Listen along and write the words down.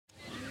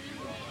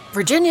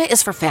Virginia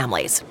is for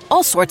families,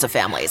 all sorts of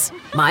families.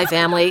 My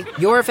family,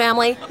 your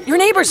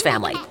neighbor's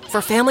family,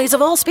 for families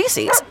of all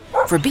species,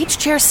 for beach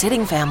chair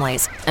sitting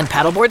families and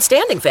paddleboard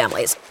standing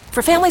families,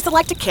 for families that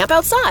like to camp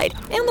outside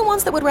and the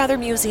ones that would rather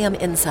museum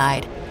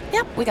inside.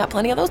 Yep, we got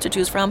plenty of those to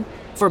choose from.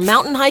 For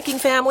mountain hiking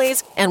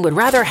families and would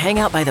rather hang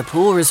out by the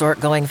pool resort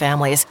going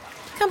families.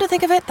 Come to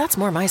think of it, that's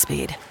more my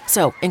speed.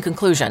 So, in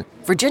conclusion,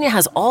 Virginia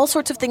has all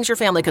sorts of things your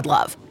family could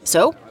love.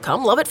 So,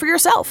 come love it for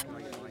yourself.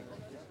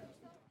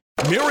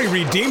 Mary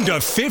redeemed a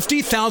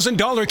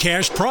 $50,000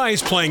 cash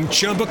prize playing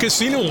Chumba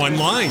Casino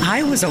online.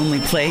 I was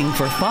only playing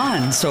for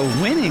fun, so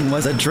winning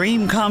was a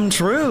dream come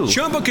true.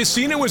 Chumba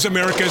Casino is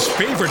America's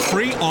favorite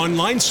free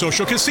online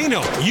social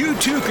casino. You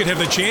too could have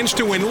the chance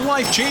to win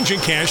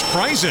life-changing cash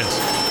prizes.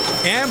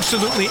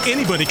 Absolutely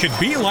anybody could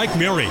be like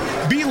Mary.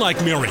 Be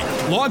like Mary.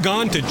 Log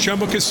on to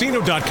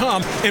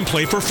ChumbaCasino.com and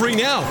play for free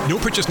now. No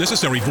purchase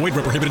necessary. Void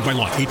where prohibited by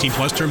law. 18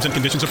 plus terms and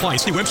conditions apply.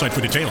 See website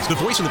for details. The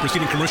voice in the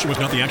preceding commercial was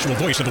not the actual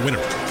voice of the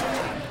winner.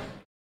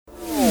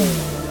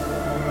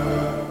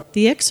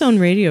 The X Zone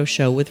Radio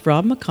Show with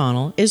Rob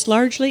McConnell is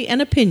largely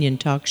an opinion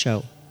talk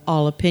show.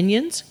 All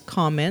opinions,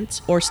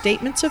 comments, or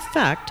statements of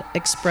fact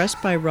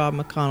expressed by Rob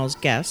McConnell's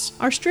guests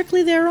are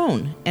strictly their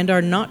own and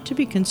are not to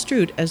be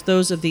construed as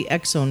those of the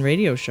X Zone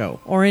Radio Show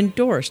or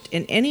endorsed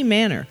in any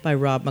manner by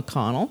Rob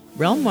McConnell,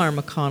 Relmar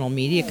McConnell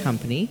Media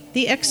Company,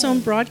 the X Zone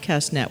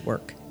Broadcast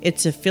Network,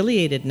 its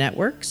affiliated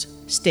networks,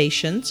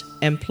 stations,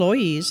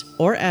 employees,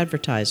 or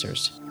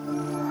advertisers.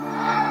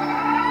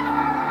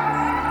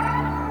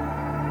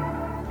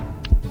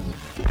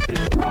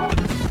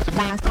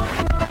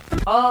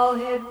 All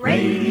Hit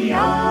Radio.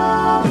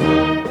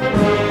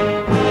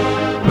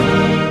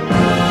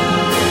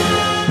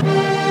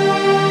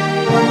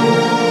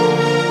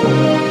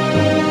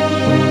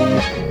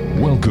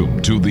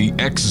 Welcome to the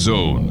X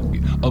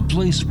Zone, a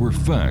place where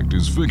fact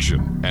is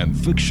fiction and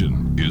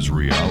fiction is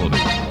reality.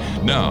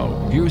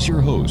 Now, here's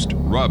your host,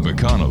 Rob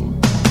McConnell.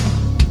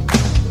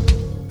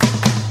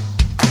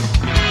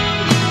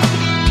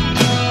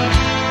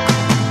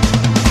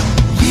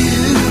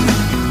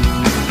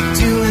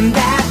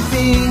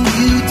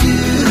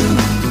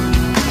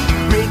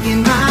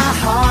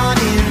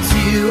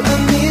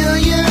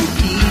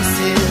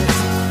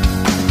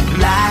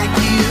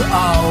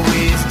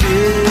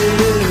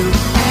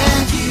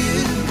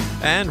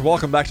 And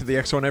welcome back to the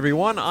X Zone,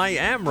 everyone. I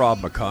am Rob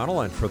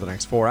McConnell, and for the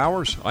next 4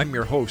 hours, I'm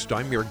your host,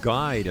 I'm your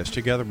guide, as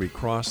together we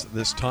cross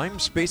this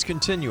time-space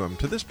continuum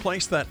to this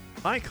place that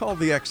I call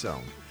the X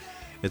Zone.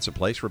 It's a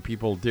place where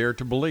people dare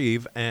to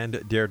believe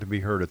and dare to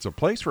be heard. It's a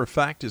place where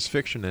fact is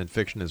fiction and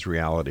fiction is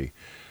reality.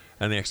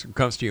 And the X Zone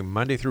comes to you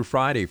Monday through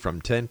Friday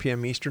from 10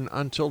 p.m. Eastern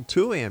until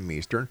 2 a.m.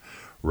 Eastern,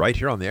 right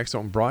here on the X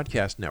Zone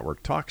Broadcast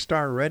Network,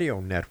 Talkstar Radio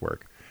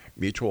Network,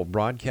 Mutual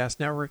Broadcast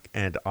Network,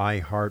 and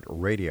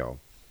iHeartRadio.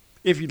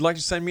 If you'd like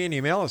to send me an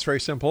email, it's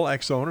very simple,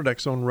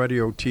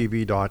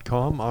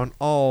 xzone@xzoneradiotv.com, on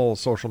all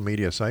social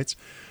media sites,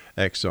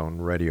 X-Zone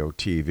Radio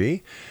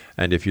TV.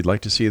 And if you'd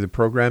like to see the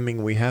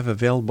programming we have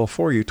available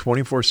for you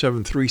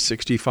 24/7,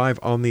 365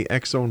 on the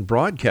X-Zone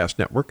Broadcast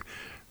Network,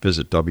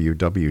 visit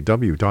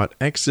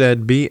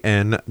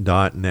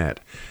www.xzbn.net.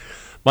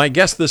 My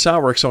guest this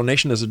hour, X-Zone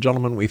Nation, is a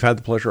gentleman we've had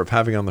the pleasure of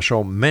having on the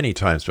show many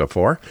times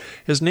before.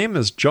 His name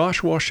is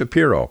Joshua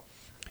Shapiro.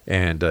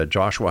 And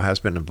Joshua has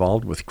been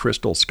involved with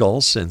crystal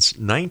skulls since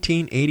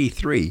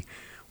 1983,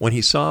 when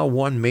he saw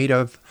one made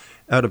out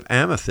of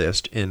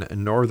amethyst in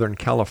Northern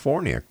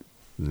California.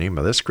 The name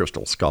of this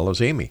crystal skull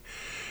is Amy.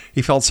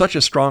 He felt such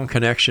a strong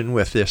connection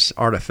with this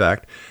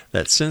artifact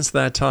that since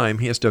that time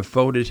he has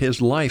devoted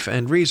his life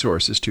and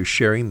resources to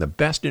sharing the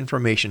best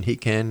information he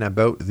can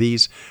about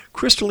these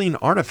crystalline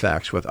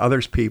artifacts with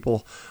other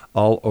people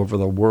all over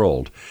the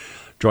world.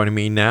 Joining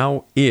me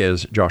now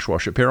is Joshua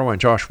Shapiro.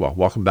 And Joshua,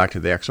 welcome back to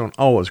the X Zone.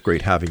 Always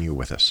great having you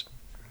with us.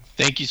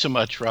 Thank you so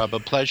much, Rob. A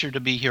pleasure to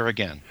be here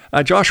again.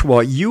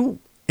 Joshua, you,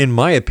 in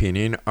my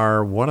opinion,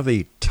 are one of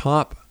the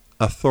top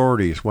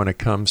authorities when it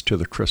comes to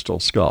the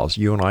crystal skulls.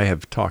 You and I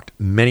have talked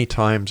many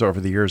times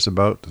over the years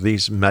about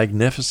these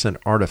magnificent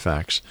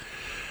artifacts.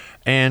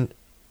 And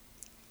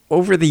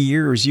over the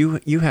years,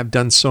 you have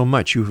done so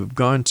much. You have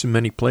gone to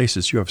many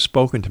places. You have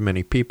spoken to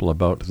many people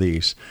about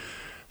these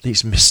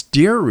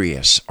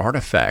mysterious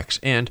artifacts.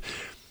 And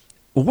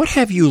what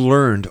have you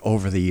learned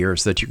over the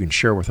years that you can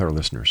share with our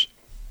listeners?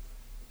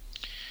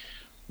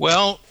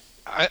 Well,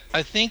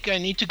 I think I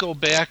need to go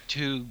back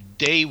to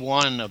day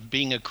one of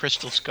being a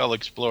crystal skull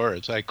explorer,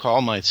 as I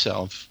call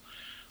myself,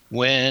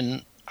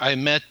 when I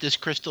met this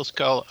crystal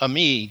skull,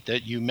 Ami,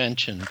 that you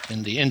mentioned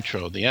in the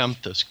intro, the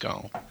amethyst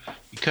skull,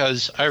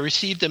 because I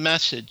received a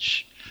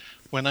message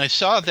when I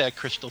saw that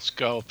crystal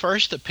skull,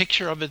 first a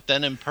picture of it,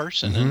 then in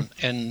person,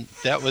 and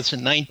that was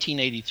in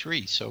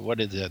 1983. So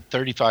what is it,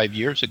 35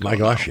 years ago? My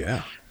gosh,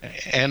 now. yeah.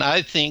 And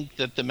I think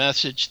that the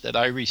message that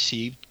I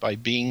received by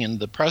being in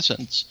the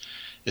presence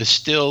is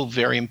still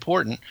very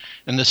important.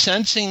 And the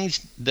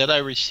sensings that I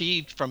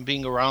received from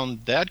being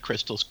around that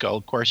crystal skull,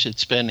 of course,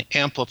 it's been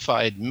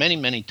amplified many,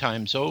 many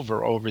times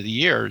over the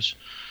years,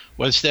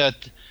 was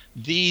that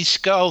these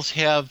skulls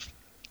have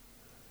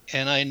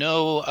And I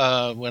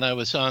know when I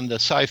was on the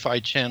Sci-Fi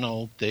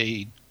Channel,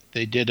 they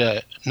did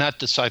not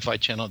the Sci-Fi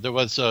Channel, there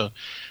was a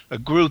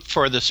group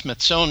for the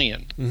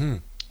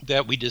Smithsonian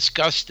that we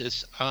discussed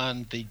this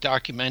on the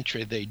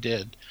documentary they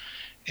did.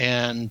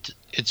 And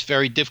it's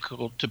very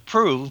difficult to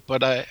prove,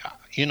 but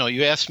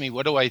you asked me,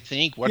 what do I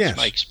think? What's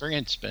my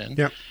experience been?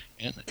 Yep.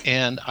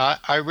 And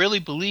I really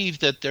believe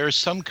that there's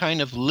some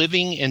kind of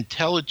living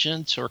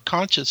intelligence or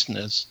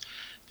consciousness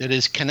that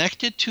is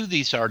connected to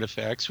these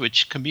artifacts,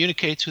 which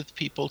communicates with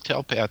people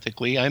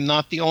telepathically. I'm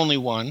not the only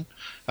one.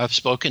 I've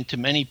spoken to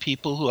many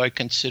people who I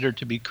consider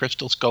to be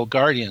crystal skull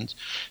guardians.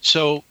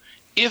 So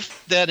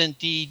if that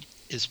indeed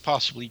is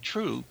possibly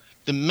true,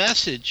 the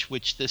message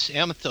which this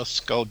amethyst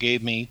skull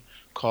gave me,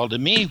 called to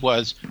me,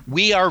 was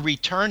we are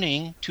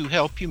returning to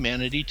help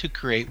humanity to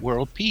create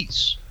world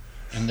peace.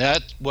 And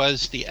that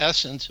was the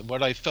essence of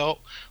what I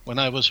felt when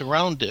I was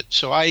around it.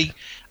 So I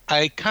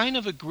kind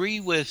of agree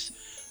with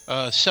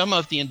some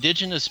of the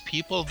indigenous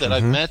people that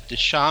I've met, the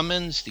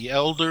shamans, the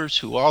elders,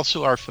 who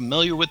also are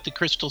familiar with the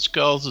crystal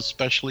skulls,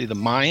 especially the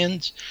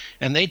Mayans,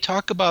 and they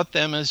talk about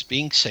them as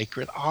being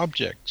sacred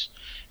objects.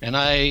 And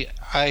I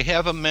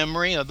have a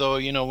memory, although,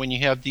 when you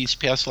have these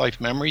past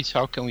life memories,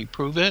 how can we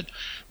prove it?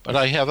 But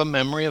I have a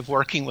memory of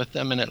working with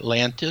them in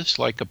Atlantis,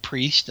 like a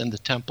priest in the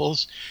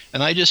temples.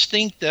 And I just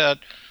think that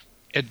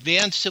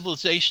advanced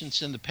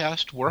civilizations in the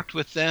past worked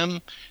with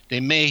them. They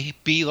may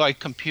be like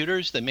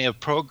computers. They may have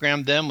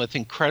programmed them with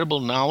incredible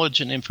knowledge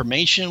and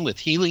information, with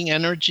healing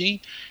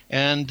energy.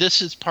 And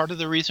this is part of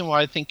the reason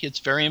why I think it's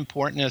very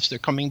important as they're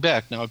coming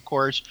back. Now, of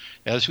course,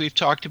 as we've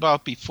talked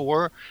about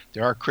before,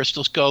 there are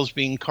crystal skulls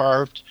being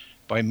carved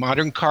by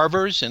modern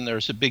carvers, and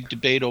there's a big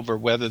debate over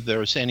whether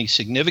there's any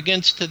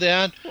significance to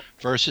that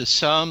versus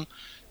some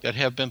that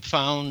have been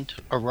found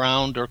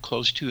around or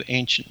close to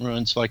ancient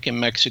ruins, like in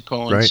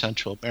Mexico and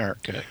Central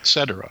America,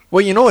 etc.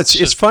 Well,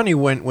 it's funny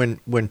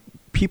when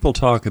people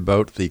talk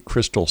about the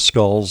crystal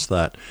skulls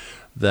that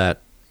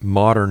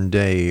modern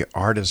day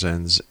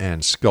artisans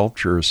and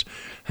sculptors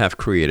have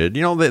created.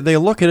 They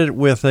look at it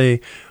with a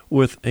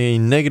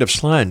negative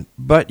slant,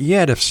 but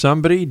yet if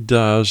somebody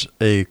does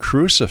a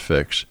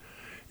crucifix,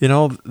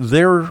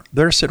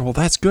 they're said, well,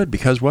 that's good,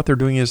 because what they're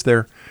doing is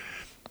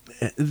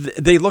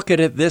they look at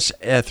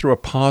it through a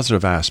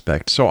positive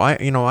aspect. So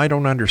I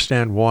don't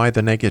understand why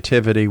the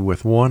negativity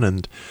with one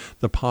and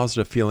the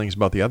positive feelings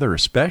about the other,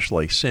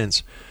 especially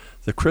since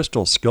the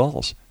crystal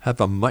skulls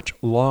have a much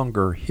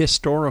longer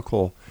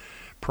historical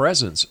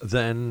presence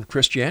than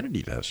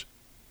Christianity does.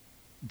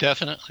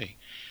 Definitely.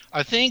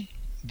 I think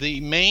the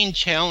main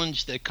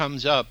challenge that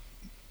comes up,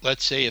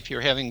 let's say if you're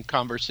having a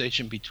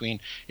conversation between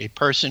a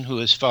person who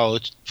is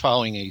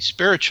following a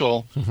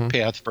spiritual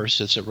path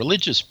versus a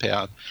religious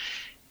path,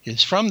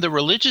 is from the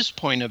religious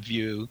point of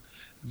view,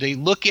 they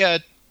look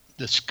at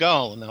the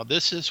skull. Now,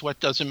 this is what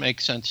doesn't make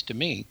sense to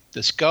me.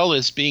 The skull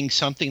is being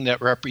something that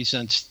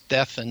represents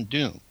death and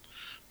doom.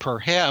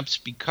 Perhaps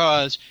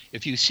because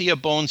if you see a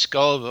bone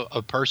skull of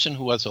a person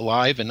who was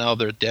alive and now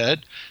they're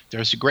dead,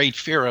 there's a great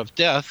fear of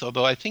death,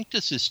 although I think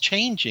this is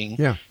changing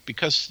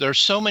because there's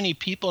so many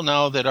people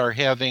now that are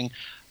having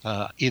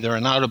either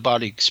an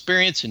out-of-body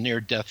experience, a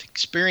near-death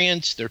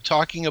experience. They're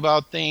talking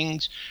about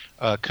things,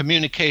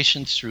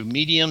 communications through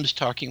mediums,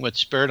 talking with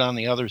spirit on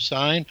the other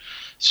side.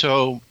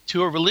 So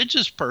to a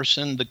religious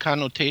person, the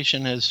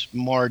connotation is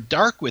more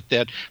dark with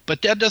that,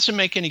 but that doesn't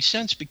make any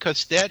sense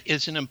because that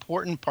is an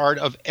important part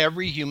of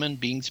every human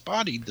being's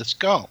body, the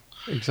skull.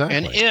 Exactly.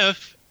 And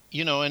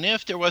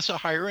if there was a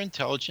higher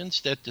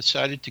intelligence that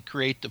decided to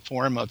create the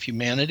form of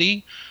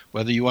humanity,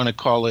 whether you want to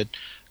call it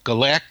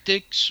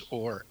galactics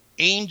or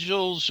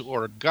angels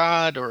or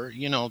God, or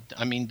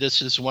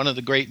this is one of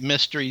the great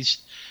mysteries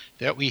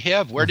that we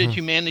have. Where did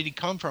humanity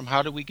come from?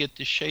 How did we get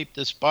to shape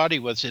this body?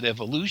 Was it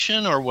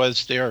evolution, or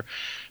was there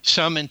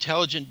some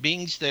intelligent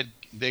beings that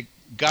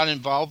got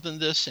involved in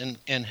this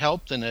and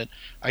helped in it?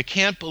 I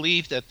can't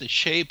believe that the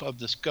shape of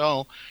the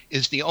skull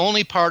is the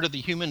only part of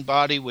the human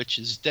body which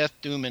is death,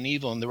 doom, and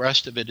evil, and the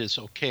rest of it is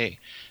okay.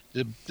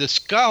 The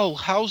skull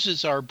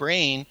houses our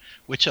brain,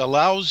 which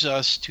allows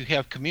us to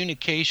have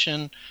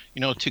communication,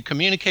 to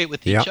communicate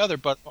with each other.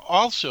 But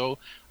also,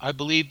 I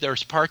believe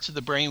there's parts of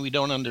the brain we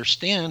don't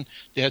understand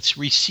that's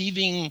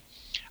receiving,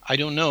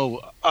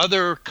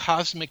 other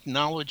cosmic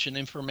knowledge and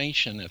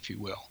information, if you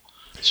will.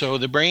 So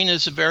the brain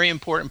is a very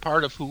important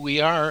part of who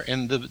we are,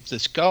 and the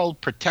skull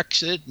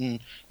protects it, and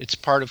it's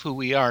part of who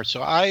we are.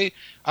 So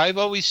I've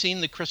always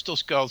seen the crystal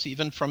skulls,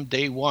 even from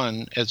day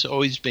one, as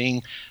always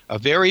being a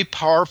very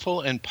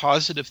powerful and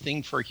positive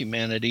thing for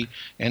humanity.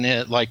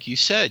 And like you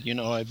said,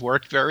 I've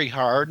worked very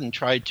hard and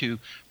tried to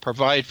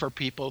provide for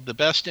people the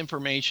best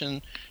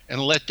information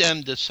and let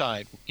them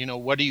decide,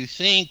 what do you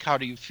think? How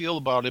do you feel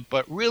about it?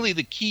 But really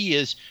the key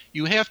is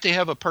you have to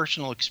have a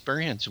personal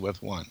experience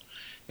with one.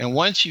 And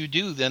once you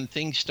do, then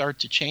things start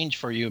to change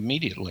for you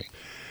immediately.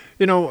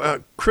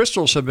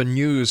 Crystals have been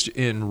used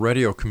in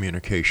radio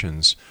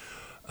communications,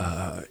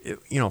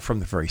 from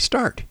the very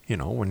start.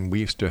 When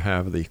we used to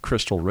have the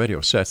crystal radio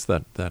sets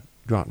that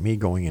got me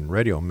going in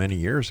radio many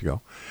years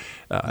ago.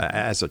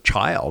 As a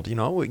child,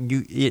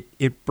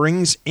 it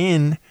brings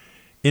in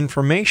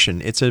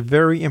information. It's a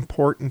very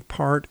important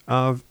part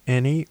of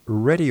any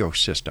radio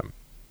system.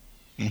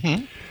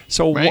 Mm-hmm.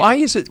 So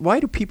Right. why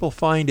do people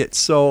find it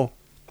so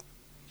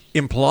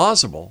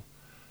implausible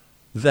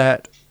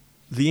that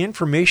the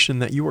information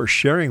that you are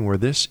sharing where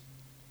this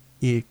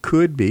it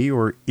could be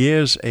or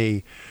is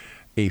a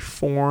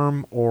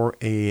form or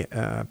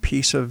a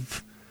piece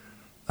of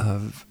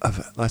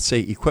let's say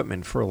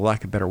equipment, for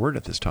lack of a better word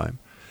at this time,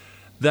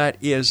 that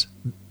is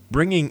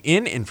bringing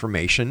in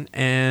information,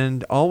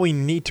 and all we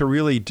need to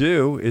really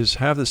do is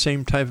have the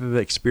same type of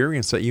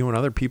experience that you and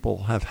other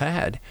people have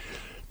had,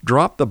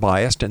 drop the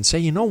bias and say,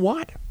 you know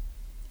what?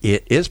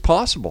 It is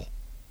possible.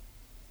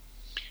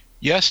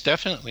 Yes,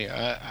 definitely.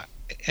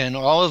 And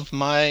all of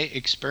my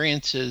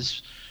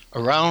experiences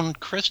around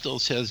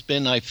crystals has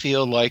been, I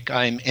feel like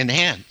I'm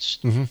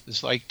enhanced. Mm-hmm.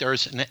 It's like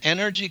there's an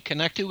energy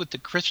connected with the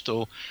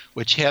crystal,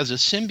 which has a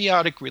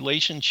symbiotic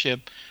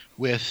relationship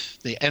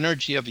with the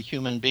energy of a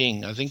human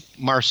being. I think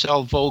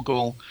Marcel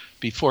Vogel,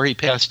 before he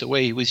passed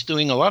away, he was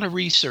doing a lot of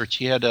research.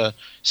 He had a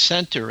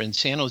center in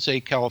San Jose,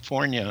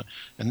 California,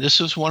 and this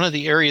was one of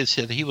the areas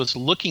that he was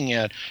looking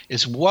at,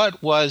 is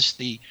what was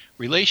the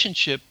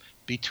relationship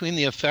between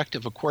the effect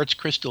of a quartz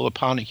crystal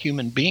upon a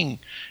human being.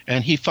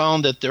 And he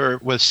found that there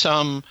was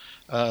some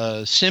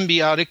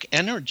symbiotic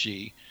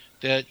energy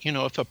that,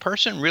 if a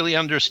person really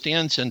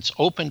understands and is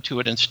open to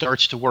it and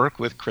starts to work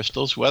with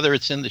crystals, whether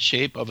it's in the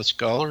shape of a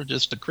skull or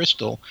just a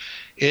crystal,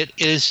 it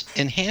is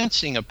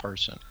enhancing a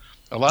person.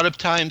 A lot of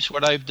times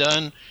what I've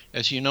done,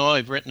 as you know,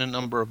 I've written a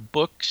number of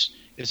books,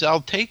 is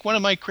I'll take one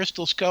of my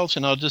crystal skulls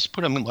and I'll just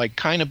put them like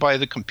kind of by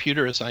the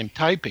computer as I'm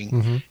typing.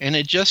 Mm-hmm. And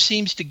it just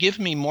seems to give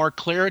me more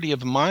clarity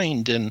of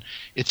mind, and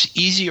it's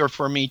easier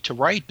for me to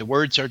write. The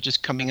words are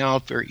just coming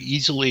out very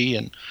easily.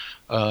 And,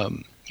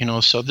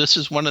 so this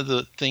is one of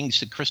the things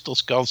that crystal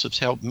skulls have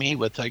helped me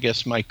with, I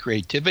guess, my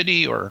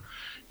creativity. Or,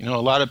 a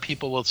lot of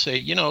people will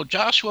say,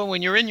 Joshua,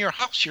 when you're in your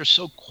house, you're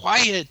so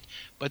quiet,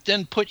 but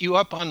then put you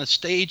up on the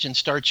stage and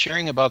start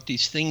sharing about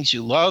these things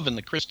you love, and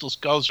the crystal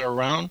skulls are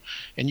around,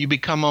 and you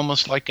become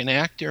almost like an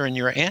actor and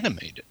you're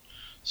animated.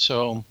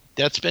 So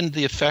that's been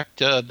the effect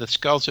the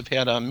skulls have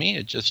had on me.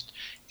 It just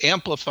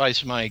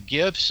amplifies my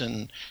gifts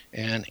and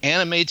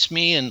animates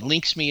me and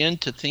links me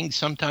into things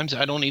sometimes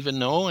I don't even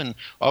know, and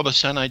all of a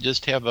sudden I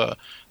just have a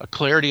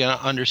clarity and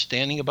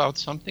understanding about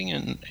something,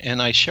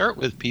 and I share it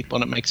with people,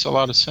 and it makes a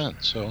lot of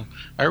sense. So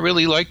I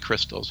really like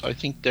crystals. I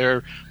think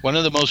they're one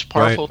of the most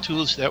powerful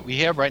tools that we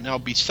have right now,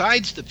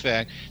 besides the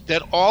fact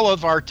that all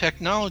of our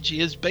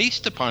technology is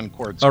based upon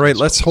quartz. All right,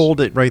 let's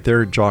hold it right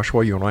there,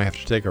 Joshua. You and I have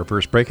to take our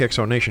first break. X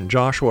Zone Nation,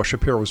 Joshua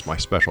Shapiro is my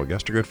special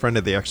guest, a good friend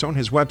of the X Zone.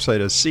 His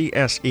website is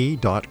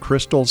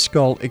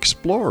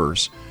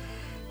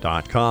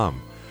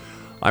cse.crystalskullexplorers.com.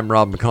 I'm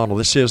Rob McConnell.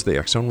 This is the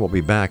X Zone. We'll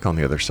be back on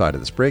the other side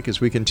of this break as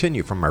we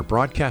continue from our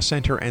broadcast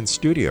center and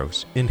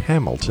studios in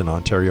Hamilton,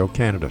 Ontario,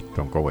 Canada.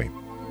 Don't go away.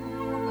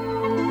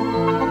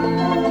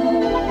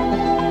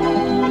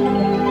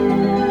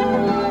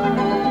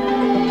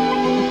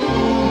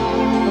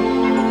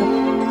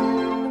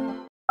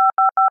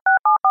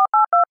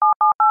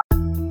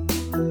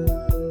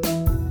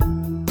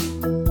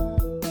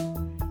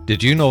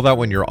 Did you know that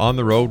when you're on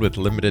the road with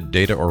limited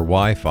data or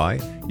Wi-Fi,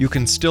 you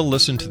can still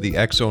listen to the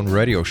X Zone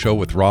Radio Show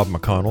with Rob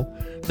McConnell,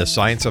 The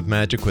Science of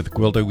Magic with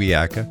Gwilda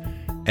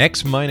Wiyaka,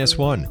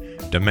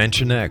 X-1,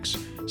 Dimension X,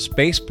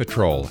 Space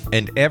Patrol,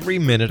 and every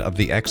minute of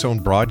the X Zone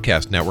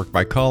broadcast network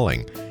by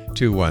calling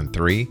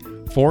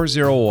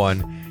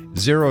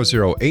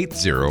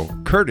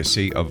 213-401-0080,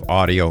 courtesy of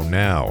Audio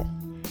Now.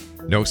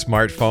 No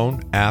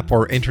smartphone, app,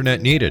 or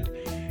internet needed.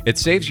 It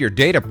saves your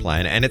data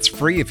plan, and it's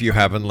free if you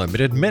have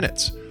unlimited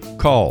minutes.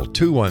 Call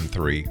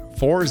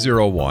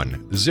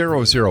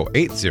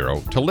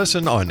 213-401-0080 to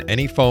listen on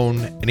any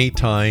phone,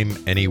 anytime,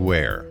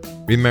 anywhere.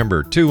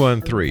 Remember,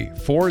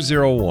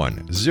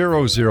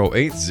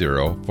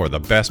 213-401-0080 for the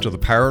best of the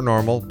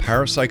paranormal,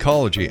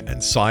 parapsychology, and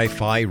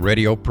sci-fi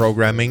radio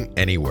programming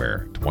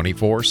anywhere,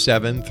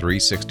 24/7,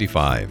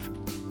 365.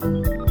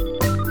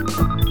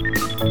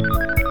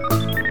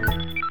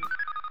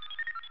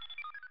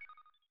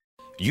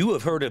 You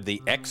have heard of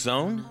the X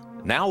Zone?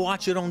 Now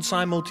watch it on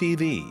Simul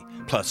TV,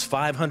 plus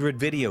 500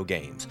 video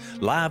games,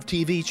 live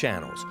TV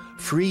channels,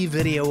 free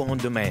video on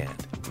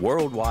demand,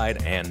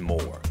 worldwide, and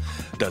more.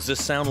 Does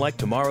this sound like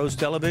tomorrow's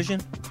television?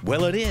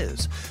 Well, it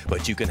is,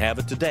 but you can have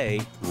it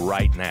today,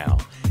 right now.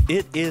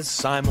 It is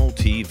Simul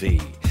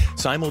TV.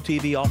 Simul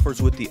TV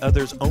offers what the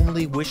others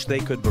only wish they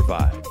could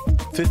provide.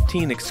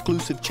 15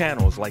 exclusive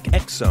channels like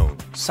X Zone,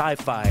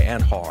 sci-fi,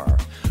 and horror.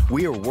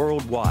 We are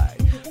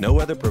worldwide. No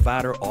other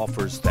provider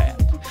offers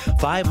that.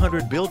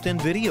 500 built-in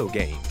video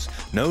games.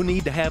 No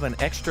need to have an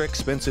extra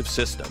expensive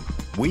system.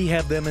 We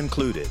have them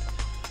included.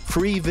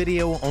 Free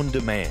video on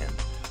demand.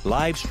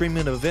 Live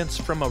streaming events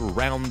from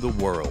around the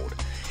world.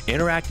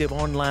 Interactive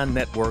online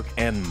network,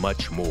 and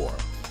much more.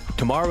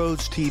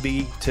 Tomorrow's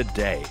TV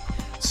today.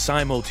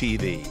 Simul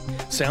TV.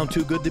 Sound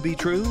too good to be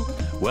true?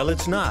 Well,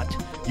 it's not.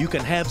 You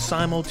can have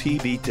Simul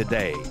TV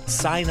today.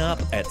 Sign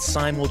up at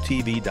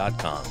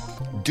simultv.com.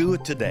 Do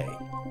it today.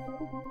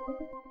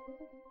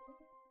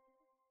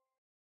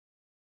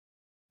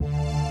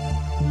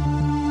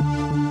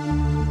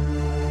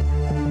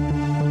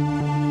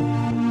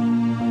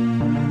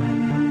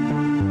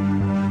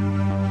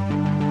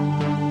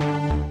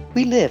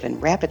 We live in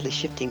rapidly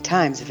shifting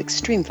times of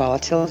extreme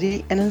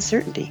volatility and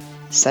uncertainty.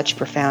 Such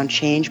profound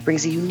change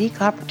brings a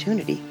unique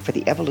opportunity for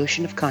the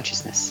evolution of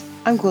consciousness.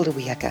 I'm Gwilda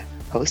Wiyaka,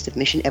 host of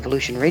Mission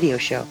Evolution Radio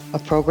Show, a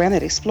program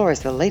that explores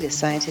the latest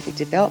scientific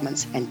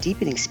developments and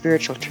deepening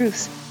spiritual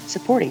truths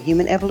supporting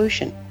human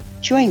evolution.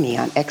 Join me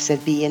on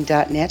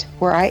XZBN.net,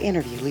 where I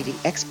interview leading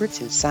experts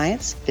in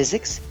science,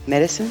 physics,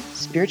 medicine,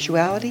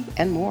 spirituality,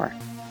 and more.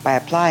 By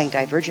applying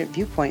divergent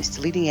viewpoints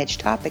to leading-edge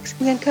topics,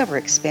 we uncover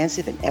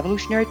expansive and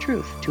evolutionary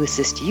truth to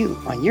assist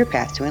you on your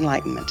path to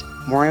enlightenment.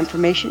 More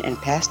information and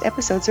past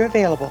episodes are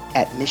available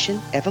at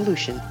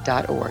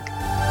missionevolution.org.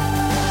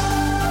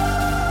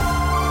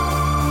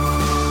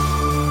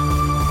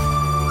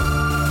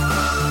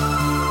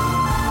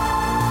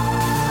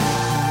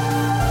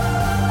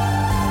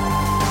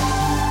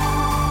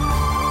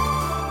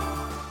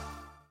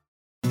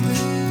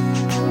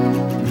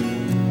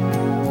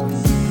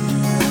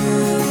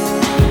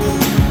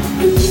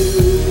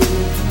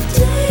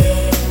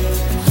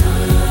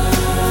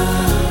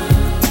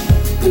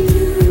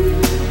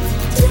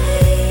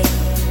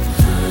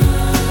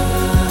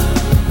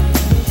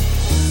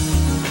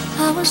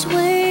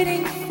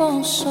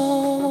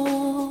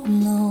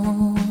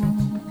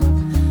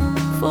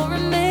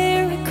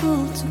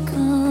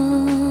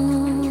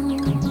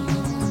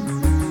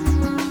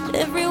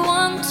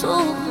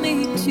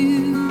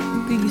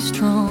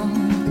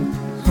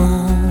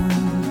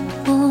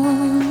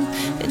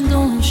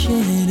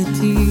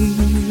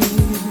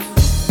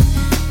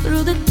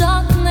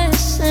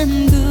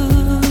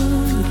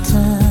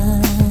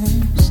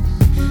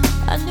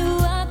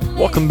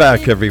 Welcome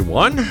back,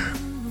 everyone.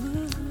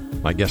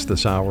 My guest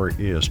this hour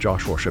is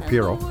Joshua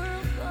Shapiro.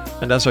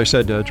 And as I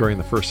said during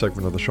the first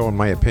segment of the show, in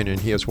my opinion,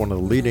 he is one of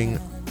the leading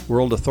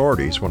world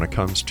authorities when it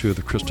comes to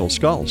the crystal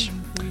skulls.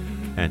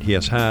 And he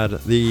has had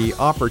the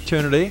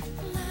opportunity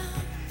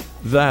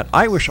that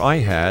I wish I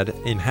had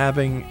in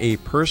having a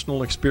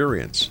personal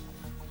experience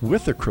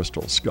with the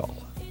crystal skull.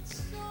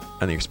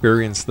 And the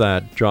experience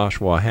that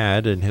Joshua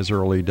had in his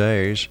early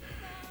days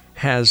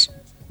has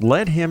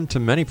led him to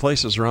many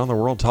places around the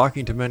world,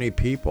 talking to many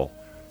people,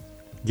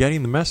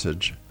 getting the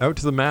message out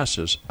to the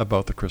masses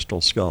about the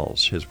crystal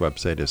skulls. His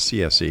website is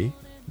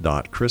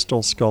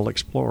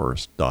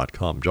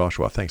cse.crystalskullexplorers.com.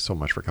 Joshua, thanks so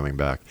much for coming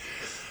back.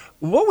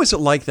 What was it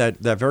like that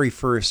very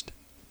first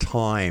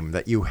time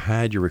that you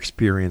had your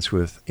experience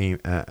with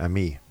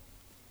Ami?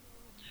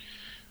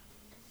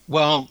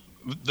 Well,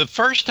 the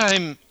first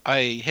time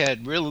I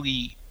had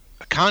really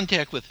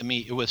contact with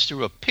Ami, it was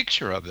through a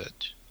picture of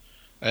it.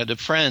 I had a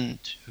friend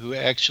who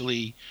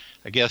actually,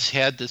 I guess,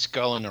 had the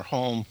skull in her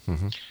home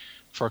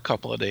for a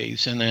couple of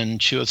days, and then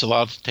she was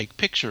allowed to take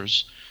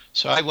pictures.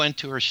 So I went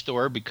to her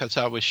store because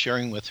I was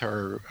sharing with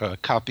her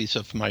copies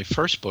of my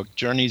first book,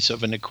 Journeys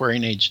of an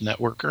Aquarian Age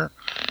Networker,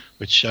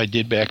 which I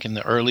did back in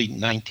the early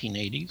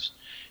 1980s.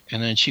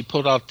 And then she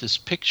pulled out this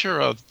picture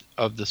of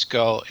the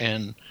skull,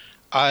 and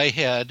I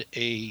had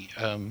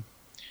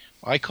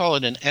I call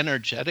it an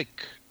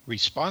energetic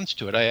response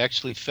to it. I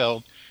actually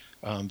felt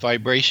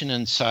vibration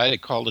inside. I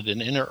called it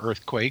an inner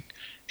earthquake.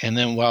 And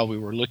then while we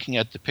were looking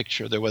at the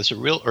picture, there was a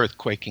real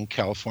earthquake in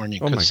California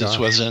because this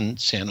was in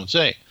San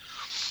Jose.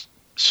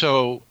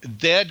 So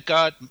that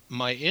got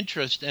my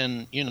interest.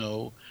 And,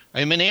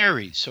 I'm an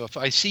Aries. So if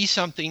I see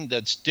something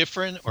that's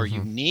different or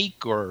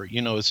unique or,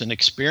 is an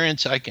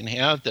experience I can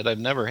have that I've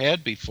never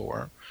had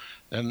before,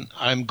 then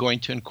I'm going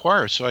to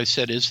inquire. So I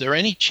said, is there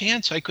any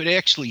chance I could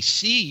actually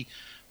see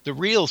the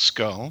real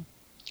skull?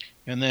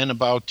 And then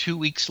about 3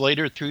 weeks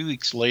later,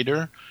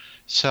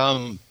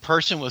 some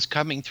person was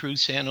coming through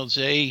San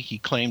Jose. He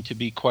claimed to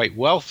be quite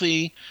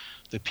wealthy.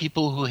 The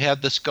people who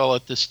had the skull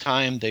at this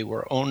time, they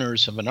were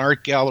owners of an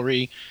art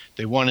gallery.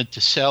 They wanted to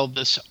sell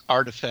this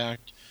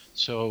artifact.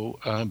 So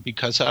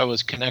because I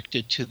was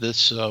connected to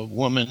this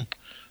woman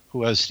who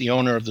was the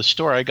owner of the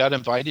store, I got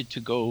invited to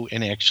go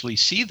and actually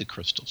see the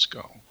crystal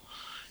skull.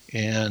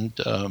 And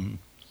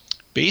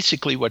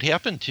basically what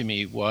happened to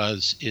me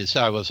is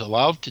I was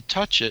allowed to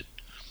touch it.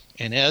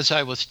 And as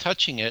I was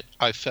touching it,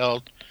 I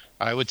felt,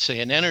 I would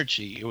say, an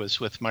energy. It was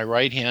with my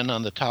right hand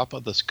on the top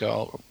of the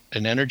skull.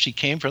 An energy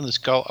came from the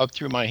skull up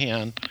through my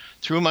hand,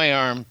 through my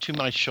arm, to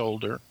my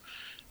shoulder.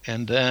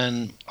 And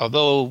then,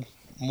 although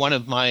one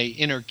of my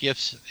inner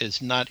gifts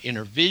is not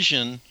inner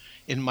vision,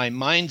 in my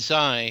mind's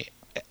eye,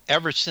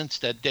 ever since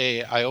that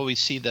day, I always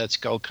see that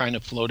skull kind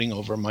of floating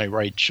over my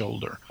right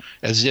shoulder,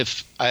 as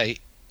if I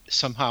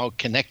somehow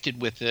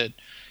connected with it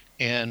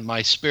and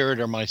my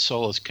spirit or my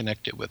soul is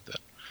connected with it.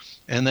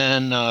 And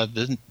then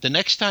the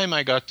next time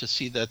I got to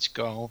see that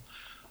skull,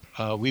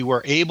 we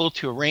were able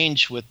to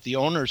arrange with the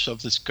owners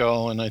of the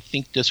skull, and I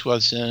think this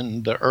was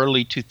in the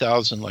early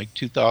 2000, like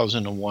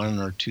 2001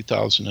 or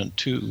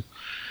 2002.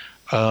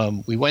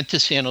 We went to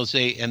San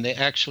Jose, and they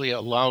actually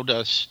allowed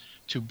us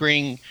to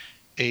bring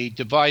a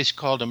device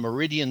called a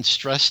meridian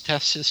stress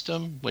test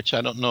system, which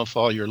I don't know if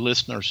all your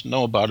listeners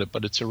know about it,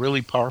 but it's a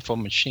really powerful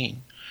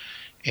machine.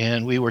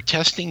 And we were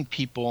testing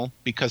people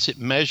because it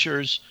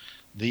measures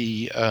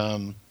the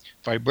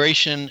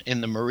vibration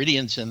in the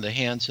meridians in the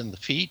hands and the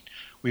feet.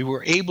 We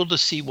were able to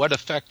see what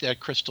effect that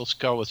crystal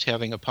skull was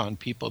having upon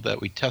people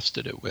that we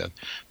tested it with.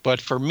 But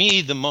for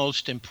me, the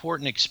most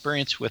important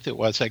experience with it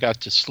was I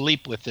got to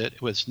sleep with it.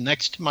 It was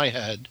next to my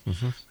head.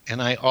 Mm-hmm.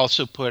 And I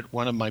also put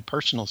one of my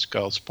personal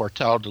skulls,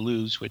 Portal de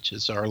Luz, which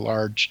is our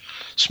large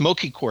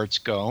smoky quartz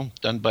skull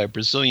done by a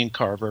Brazilian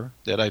carver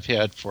that I've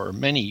had for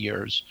many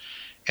years.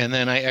 And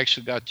then I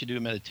actually got to do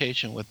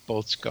meditation with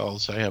both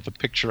skulls. I have a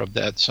picture of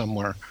that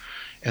somewhere.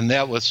 And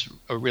that was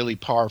a really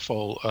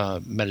powerful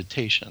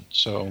meditation.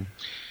 So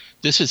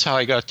this is how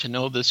I got to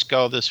know this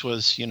skull. This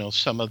was,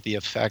 some of the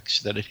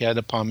effects that it had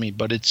upon me.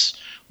 But it's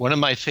one of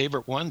my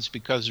favorite ones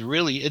because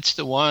really it's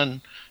the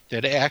one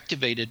that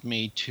activated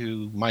me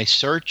to my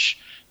search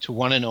to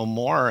want to know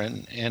more.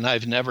 And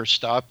I've never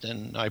stopped,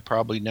 and I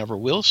probably never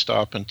will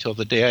stop until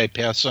the day I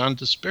pass on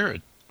to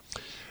spirit.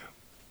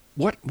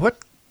 What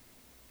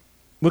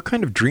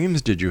kind of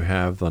dreams did you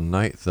have the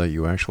night that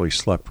you actually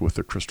slept with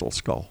the crystal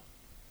skull?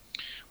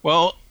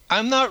 Well,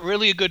 I'm not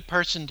really a good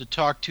person to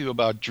talk to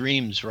about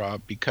dreams,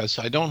 Rob, because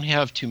I don't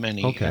have too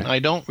many. Okay. And I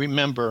don't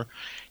remember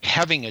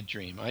having a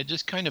dream. I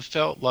just kind of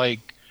felt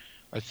like,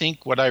 I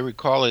think what I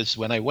recall is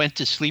when I went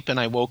to sleep and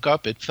I woke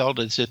up, it felt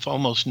as if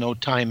almost no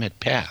time had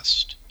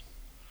passed.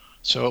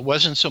 So it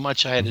wasn't so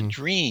much I had a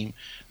dream.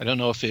 I don't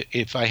know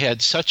if I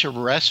had such a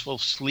restful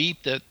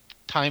sleep that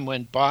time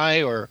went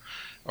by, or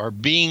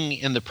being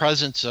in the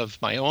presence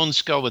of my own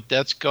skull with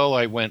that skull,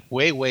 I went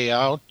way, way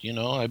out.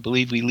 I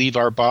believe we leave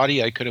our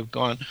body. I could have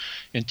gone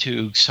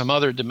into some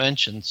other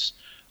dimensions.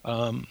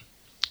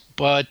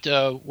 But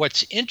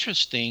what's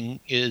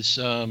interesting is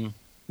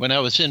when I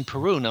was in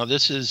Peru, now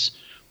this is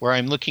where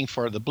I'm looking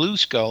for the blue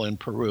skull in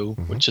Peru,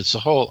 which is a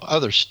whole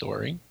other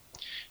story.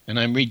 And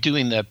I'm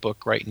redoing that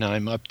book right now.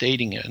 I'm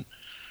updating it.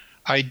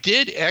 I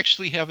did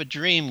actually have a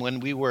dream when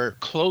we were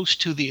close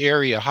to the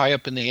area high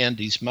up in the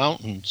Andes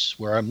Mountains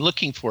where I'm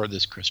looking for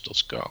this crystal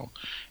skull.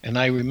 And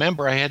I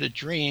remember I had a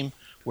dream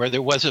where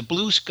there was a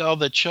blue skull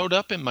that showed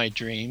up in my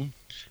dream,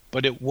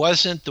 but it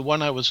wasn't the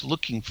one I was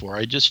looking for.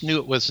 I just knew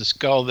it was a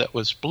skull that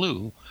was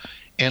blue.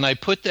 And I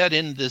put that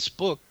in this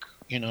book,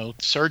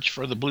 Search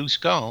for the Blue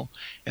Skull.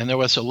 And there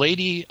was a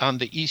lady on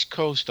the East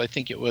Coast, I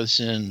think it was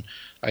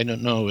I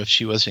don't know if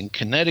she was in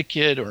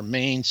Connecticut or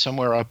Maine,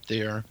 somewhere up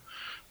there,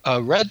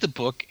 read the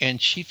book,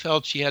 and she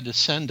felt she had to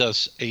send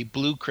us a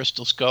blue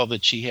crystal skull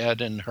that she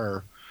had in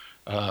her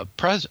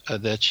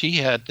that she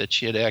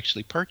had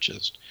actually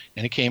purchased,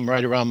 and it came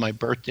right around my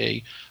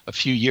birthday a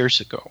few years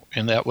ago,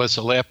 and that was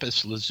a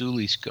lapis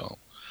lazuli skull.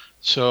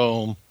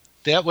 So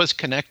that was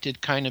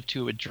connected kind of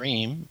to a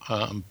dream,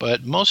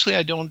 but mostly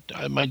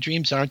my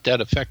dreams aren't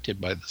that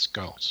affected by the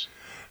skulls.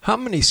 How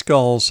many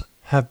skulls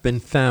have been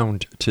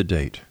found to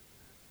date?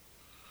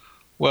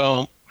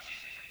 Well,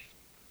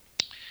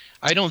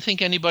 I don't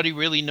think anybody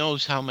really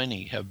knows how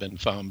many have been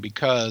found,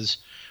 because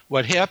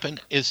what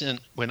happened is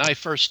when I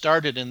first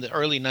started in the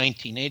early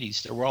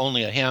 1980s, there were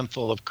only a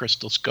handful of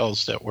crystal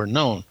skulls that were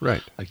known,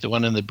 right? Like the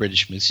one in the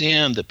British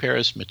Museum, the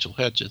Paris Mitchell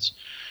Hedges.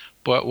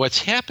 But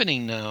what's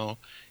happening now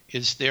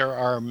is there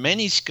are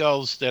many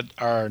skulls that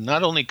are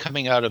not only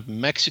coming out of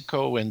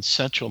Mexico and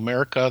Central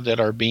America that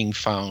are being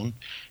found.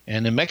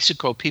 And in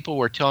Mexico, people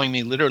were telling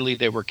me literally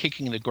they were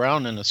kicking the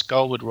ground and a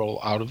skull would roll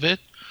out of it.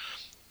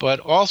 But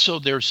also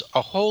there's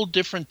a whole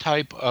different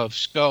type of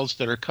skulls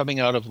that are coming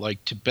out of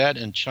like Tibet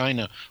and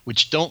China,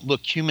 which don't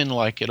look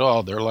human-like at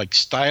all. They're like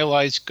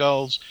stylized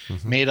skulls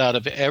made out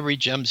of every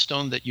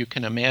gemstone that you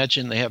can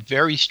imagine. They have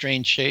very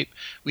strange shape.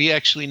 We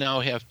actually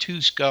now have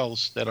 2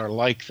 skulls that are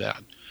like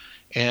that.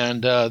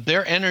 And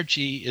their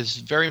energy is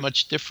very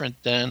much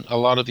different than a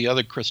lot of the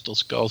other crystal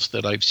skulls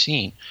that I've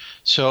seen.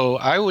 So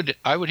I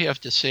would have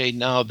to say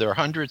now there are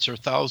hundreds or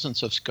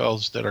thousands of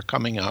skulls that are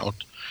coming out.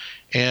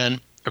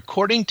 And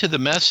according to the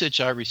message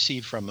I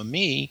received from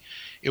Ami,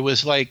 it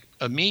was like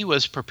Ami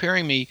was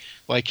preparing me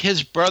like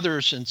his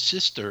brothers and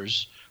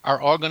sisters are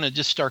all going to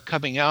just start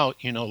coming out,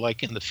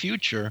 like in the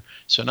future.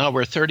 So now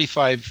we're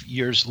 35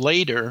 years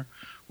later,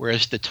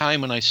 whereas the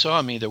time when I saw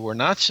Ami, there were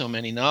not so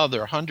many. Now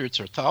there are hundreds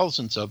or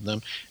thousands of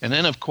them. And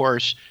then, of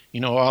course,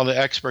 all the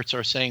experts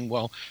are saying,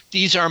 well,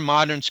 these are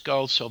modern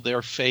skulls, so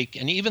they're fake.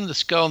 And even the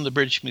skull in the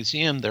British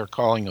Museum, they're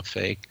calling a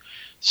fake.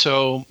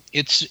 So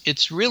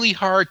it's really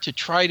hard to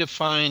try to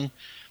find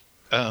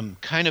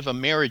kind of a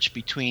marriage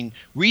between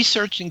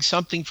researching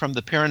something from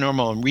the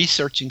paranormal and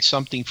researching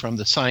something from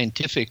the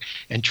scientific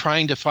and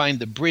trying to find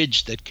the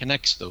bridge that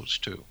connects those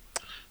two.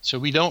 So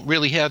we don't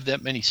really have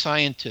that many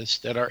scientists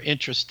that are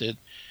interested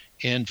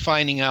in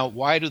finding out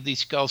why do these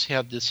skulls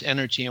have this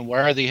energy and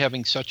why are they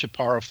having such a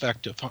power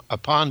effect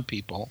upon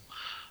people.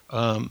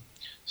 But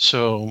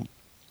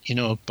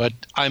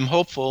I'm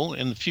hopeful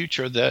in the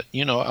future that,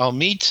 I'll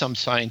meet some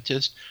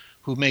scientist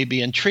who may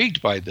be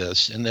intrigued by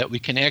this, and that we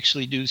can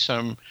actually do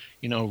some,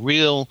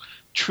 real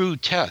true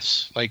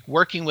tests, like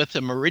working with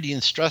the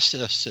meridian stress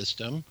test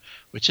system,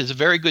 which is a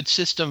very good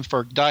system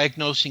for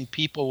diagnosing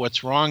people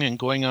what's wrong and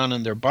going on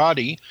in their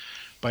body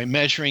by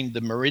measuring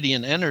the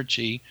meridian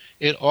energy.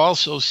 It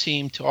also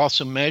seemed to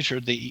also measure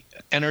the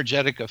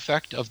energetic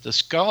effect of the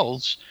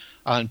skulls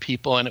on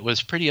people, and it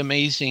was pretty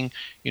amazing,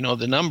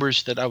 the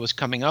numbers that I was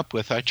coming up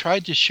with. I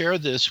tried to share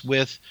this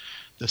with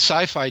the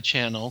Sci-Fi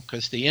Channel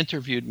because they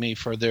interviewed me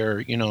for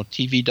their,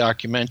 TV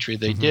documentary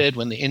they did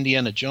when the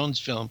Indiana Jones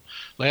film,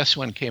 last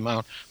one, came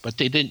out, but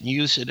they didn't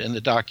use it in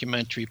the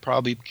documentary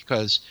probably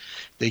because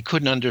they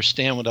couldn't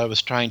understand what I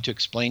was trying to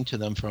explain to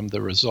them from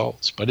the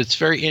results. But it's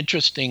very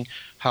interesting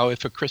how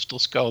if a crystal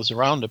skull is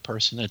around a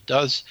person, it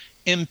does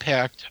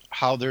impact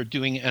how they're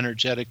doing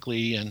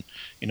energetically and,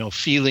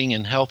 feeling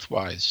and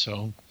health-wise.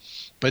 So,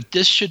 but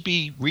this should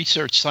be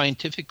researched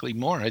scientifically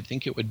more. I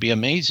think it would be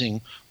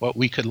amazing what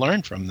we could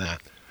learn from that.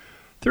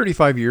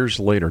 35 years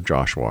later,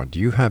 Joshua, do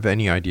you have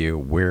any idea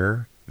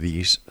where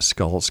these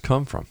skulls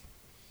come from?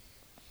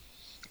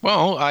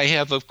 Well, I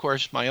have, of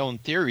course, my own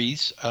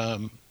theories.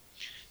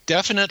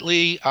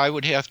 Definitely, I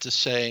would have to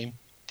say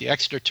the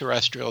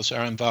extraterrestrials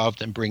are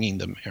involved in bringing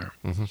them here.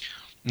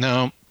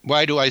 Now,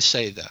 why do I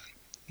say that?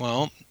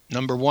 Well,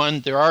 number one,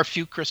 there are a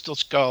few crystal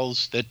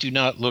skulls that do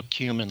not look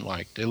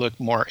human-like. They look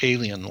more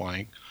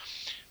alien-like.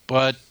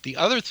 But the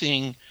other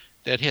thing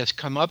that has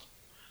come up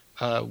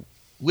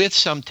with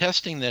some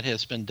testing that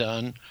has been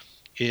done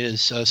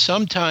is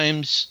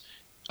sometimes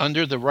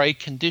under the right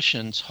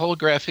conditions,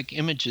 holographic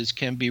images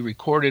can be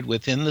recorded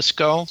within the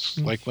skulls,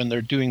 like when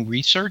they're doing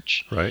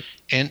research, right?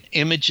 And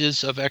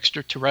images of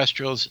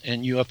extraterrestrials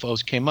and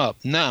UFOs came up.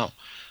 Now,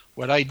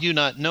 what I do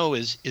not know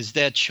is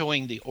that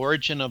showing the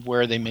origin of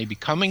where they may be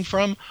coming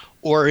from,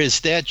 or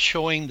is that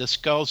showing the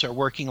skulls are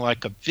working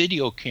like a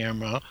video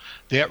camera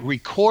that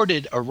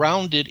recorded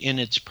around it in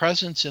its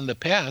presence in the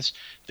past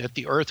that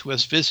the Earth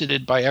was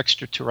visited by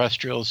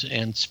extraterrestrials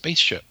and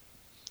spaceship?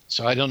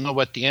 So I don't know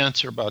what the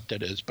answer about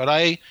that is. But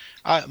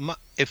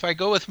if I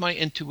go with my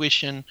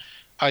intuition,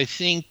 I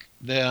think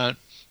that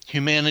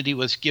humanity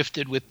was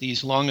gifted with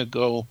these long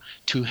ago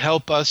to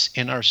help us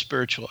in our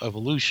spiritual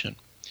evolution.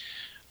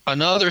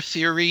 Another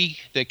theory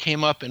that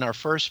came up in our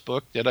first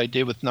book that I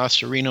did with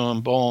Nasserino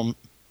and Bohm,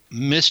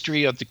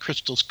 Mystery of the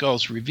Crystal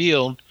Skulls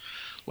Revealed,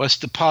 was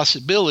the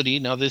possibility,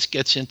 now this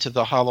gets into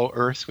the hollow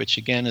earth, which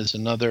again is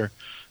another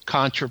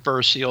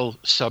controversial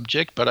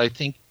subject, but I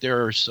think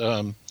there's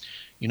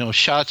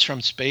shots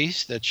from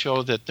space that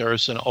show that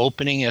there's an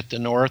opening at the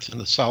North and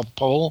the South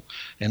Pole,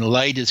 and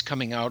light is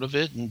coming out of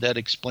it, and that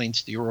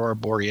explains the aurora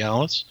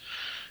borealis.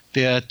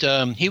 That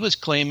he was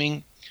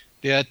claiming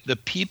that the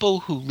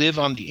people who live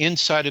on the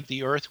inside of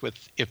the Earth,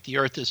 if the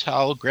Earth is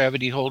hollow,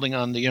 gravity holding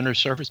on the inner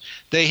surface,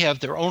 they have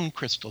their own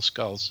crystal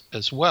skulls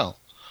as well.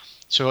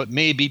 So it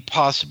may be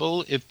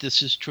possible, if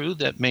this is true,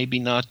 that maybe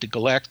not the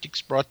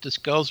galactics brought the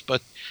skulls,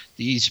 but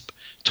these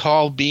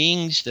tall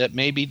beings that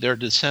maybe they're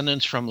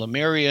descendants from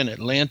Lemuria and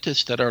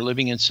Atlantis that are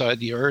living inside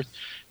the Earth,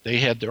 they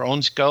had their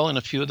own skull, and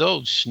a few of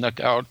those snuck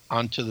out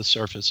onto the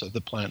surface of the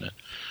planet.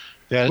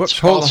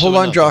 Hold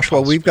on,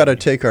 Joshua. We've got to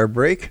take our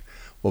break.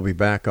 We'll be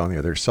back on the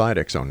other side,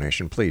 X-Zone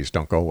Nation. Please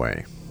don't go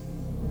away.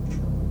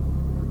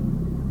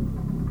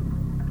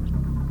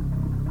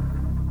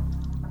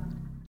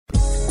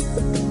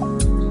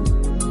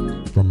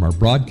 From our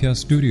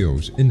broadcast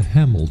studios in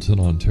Hamilton,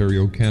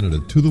 Ontario,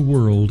 Canada, to the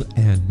world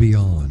and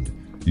beyond,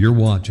 you're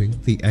watching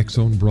the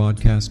X-Zone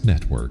Broadcast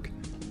Network,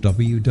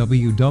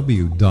 www.xzbn.net.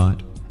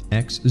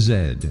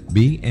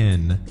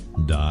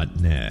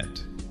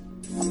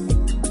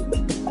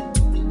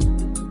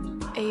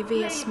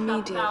 AVS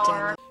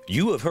Media.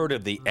 You have heard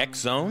of the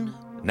X-Zone?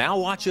 Now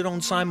watch it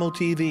on Simul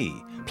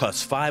TV,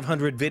 plus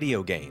 500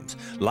 video games,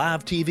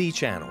 live TV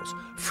channels,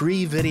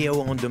 free video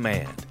on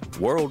demand,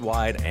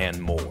 worldwide,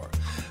 and more.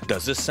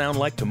 Does this sound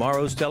like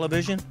tomorrow's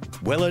television?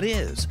 Well, it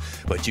is,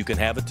 but you can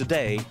have it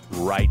today,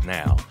 right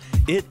now.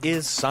 It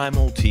is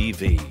Simul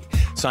TV.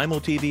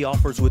 Simul TV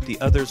offers what the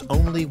others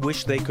only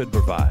wish they could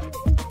provide.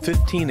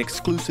 15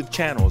 exclusive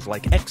channels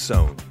like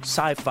X-Zone,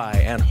 Sci-Fi,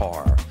 and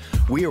Horror.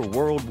 We are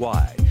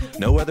worldwide.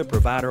 No other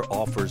provider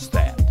offers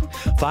that.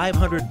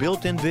 500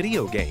 built-in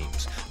video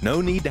games.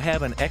 No need to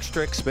have an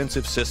extra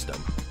expensive system.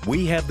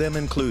 We have them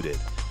included.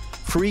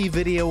 Free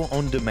video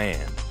on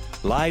demand.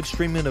 Live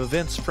streaming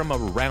events from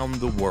around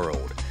the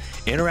world.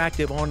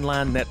 Interactive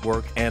online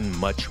network, and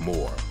much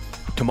more.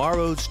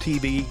 Tomorrow's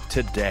TV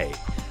today.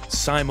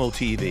 Simul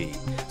TV.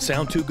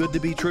 Sound too good to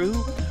be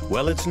true?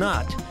 Well, it's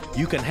not.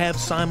 You can have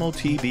Simul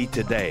TV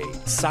today.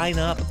 Sign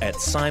up at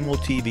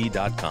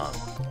simultv.com.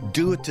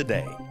 Do it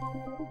today.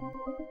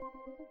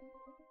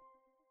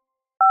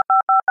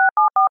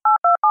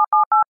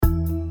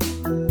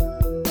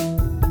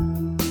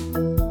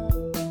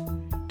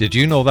 Did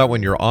you know that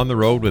when you're on the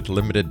road with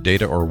limited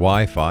data or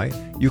Wi-Fi,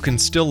 you can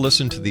still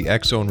listen to the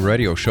X-Zone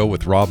Radio Show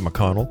with Rob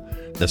McConnell,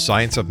 The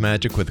Science of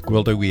Magic with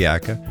Gwilda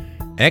Wiyaka,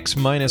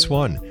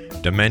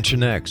 X-1,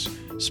 Dimension X,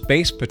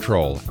 Space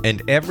Patrol,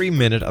 and every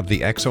minute of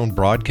the X-Zone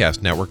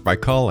Broadcast Network by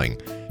calling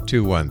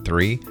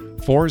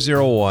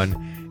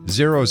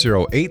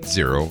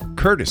 213-401-0080,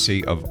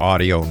 courtesy of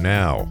Audio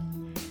Now.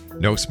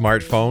 No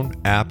smartphone,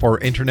 app, or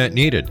internet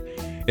needed.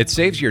 It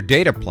saves your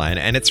data plan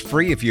and it's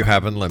free if you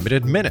have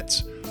unlimited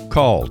minutes.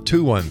 Call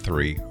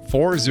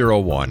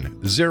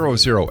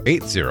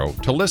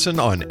 213-401-0080 to listen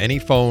on any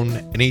phone,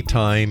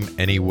 anytime,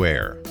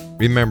 anywhere.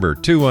 Remember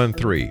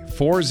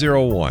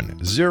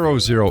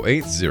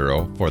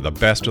 213-401-0080 for the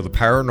best of the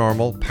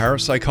paranormal,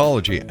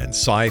 parapsychology, and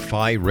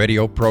sci-fi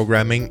radio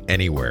programming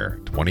anywhere,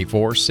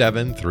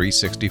 24/7,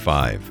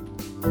 365.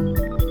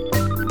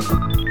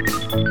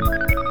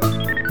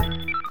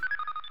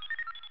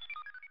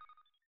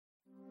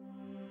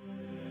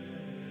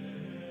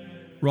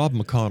 Rob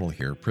McConnell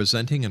here,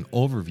 presenting an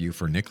overview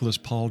for Nicholas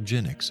Paul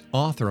Jennings,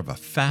 author of a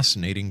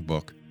fascinating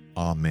book,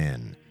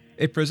 Amen.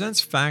 It presents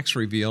facts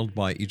revealed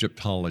by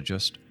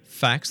Egyptologists,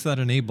 facts that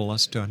enable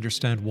us to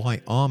understand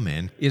why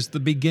Amen is the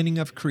beginning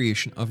of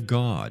creation of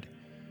God.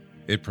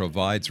 It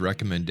provides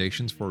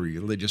recommendations for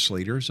religious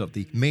leaders of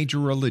the major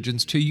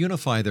religions to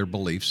unify their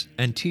beliefs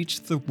and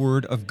teach the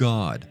Word of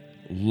God.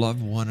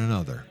 Love one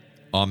another.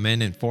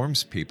 Amen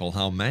informs people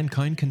how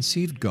mankind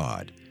conceived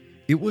God.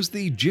 It was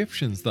the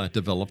Egyptians that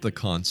developed the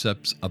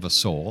concepts of a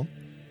soul,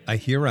 a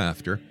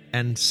hereafter,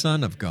 and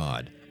Son of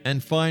God.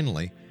 And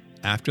finally,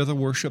 after the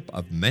worship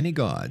of many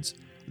gods,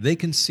 they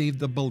conceived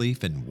the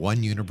belief in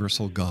one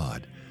universal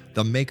God,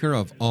 the maker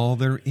of all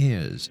there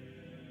is.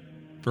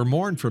 For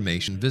more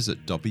information,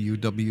 visit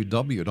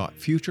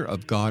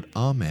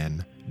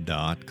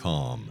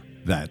www.futureofgodamen.com.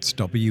 That's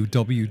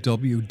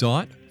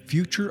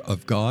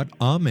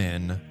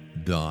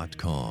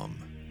www.futureofgodamen.com.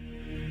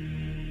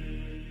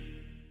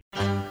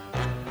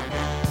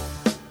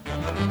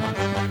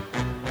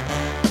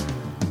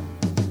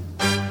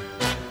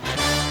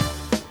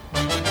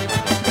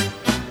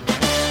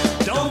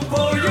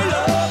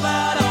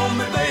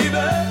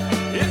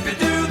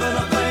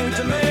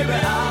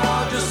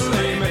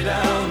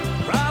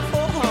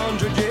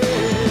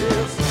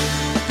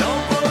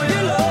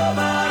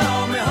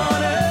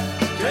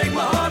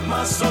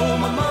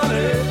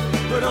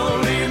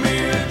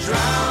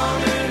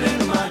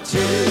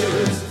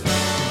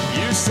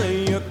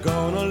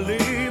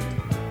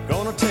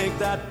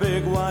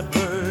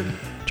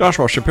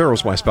 Joshua Shapiro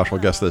is my special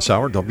guest this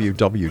hour,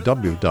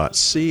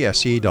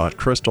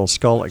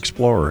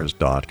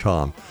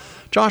 www.cse.crystalskullexplorers.com.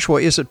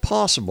 Joshua, is it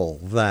possible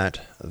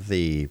that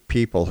the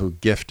people who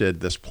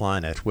gifted this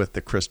planet with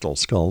the crystal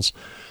skulls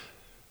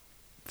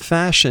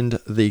fashioned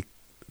the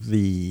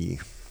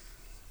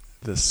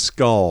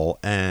skull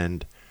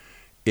and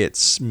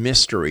its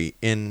mystery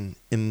in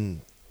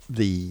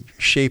the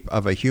shape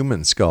of a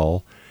human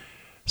skull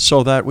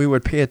so that we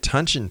would pay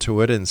attention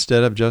to it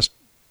instead of just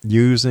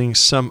using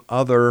some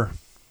other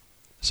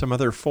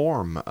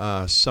form,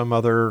 some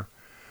other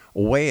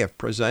way of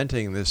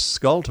presenting this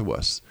skull to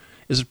us?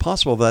 Is it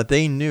possible that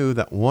they knew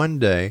that one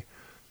day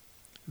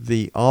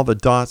all the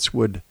dots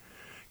would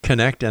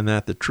connect and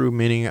that the true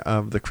meaning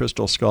of the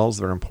crystal skulls,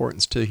 their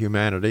importance to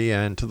humanity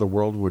and to the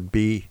world would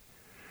be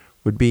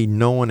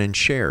known and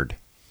shared?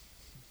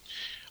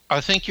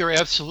 I think you're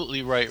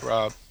absolutely right,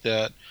 Rob,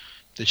 that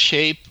the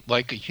shape,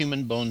 like a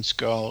human bone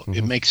skull,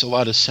 it makes a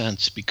lot of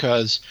sense,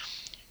 because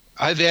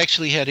I've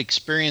actually had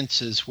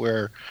experiences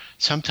where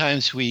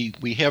sometimes we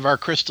have our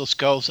crystal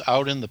skulls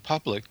out in the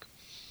public,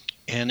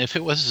 and if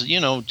it was,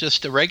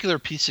 just a regular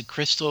piece of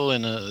crystal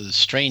in a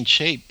strange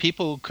shape,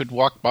 people could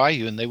walk by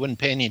you and they wouldn't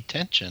pay any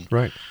attention.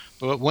 Right.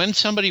 But when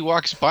somebody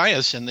walks by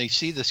us and they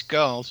see the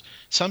skulls,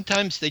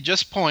 sometimes they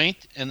just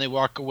point and they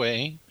walk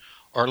away.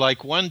 Or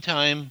like one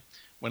time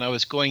when I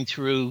was going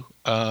through,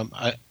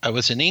 I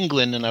was in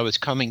England and I was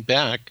coming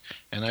back,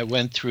 and I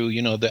went through,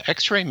 the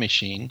X-ray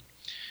machine.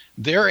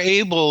 They're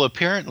able,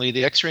 apparently,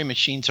 the X-ray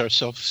machines are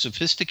so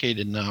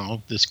sophisticated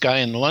now. This guy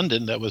in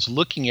London that was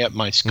looking at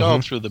my skull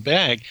through the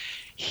bag,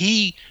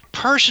 he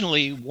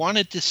personally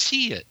wanted to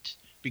see it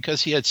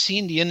because he had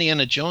seen the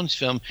Indiana Jones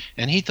film,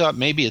 and he thought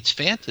maybe it's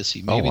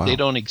fantasy, maybe they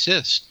don't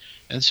exist.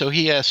 And so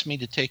he asked me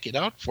to take it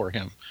out for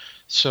him.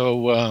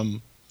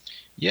 So,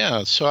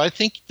 so I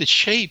think the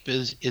shape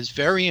is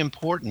very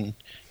important,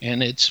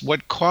 and it's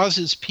what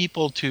causes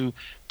people to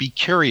be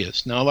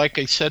curious. Now, like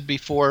I said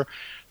before,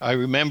 I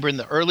remember in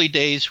the early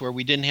days where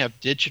we didn't have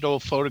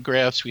digital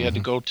photographs, we had to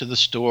go to the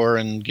store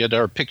and get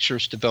our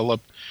pictures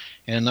developed.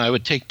 And I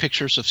would take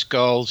pictures of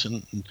skulls,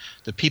 and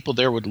the people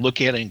there would look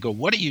at it and go,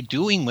 "What are you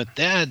doing with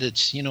that?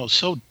 It's,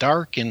 so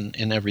dark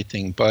and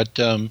everything." But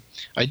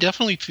I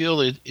definitely feel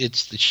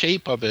it's the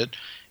shape of it.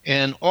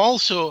 And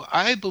also,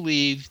 I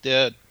believe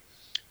that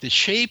the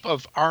shape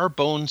of our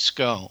bone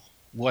skull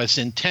was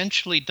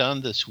intentionally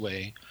done this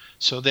way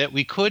so that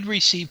we could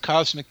receive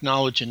cosmic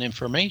knowledge and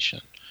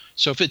information.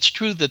 So if it's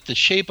true that the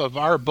shape of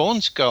our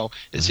bone skull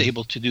is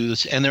able to do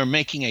this, and they're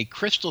making a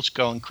crystal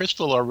skull, and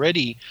crystal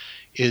already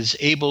is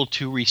able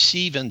to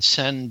receive and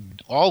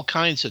send all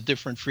kinds of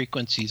different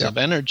frequencies of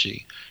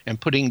energy and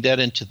putting that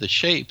into the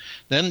shape,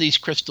 then these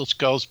crystal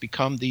skulls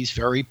become these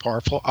very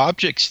powerful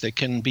objects that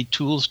can be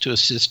tools to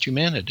assist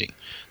humanity.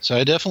 So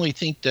I definitely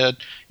think that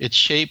its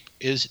shape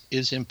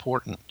is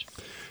important.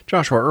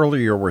 Joshua,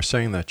 earlier you were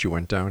saying that you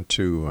went down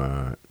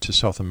to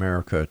South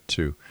America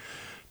to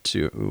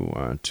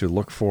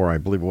look for, I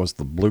believe it was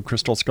the blue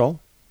crystal skull?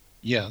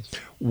 Yes.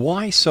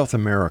 Why South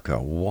America?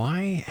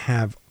 Why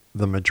have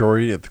the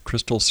majority of the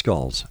crystal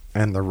skulls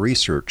and the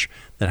research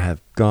that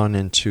have gone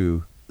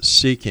into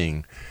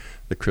seeking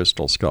the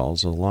crystal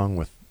skulls, along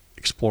with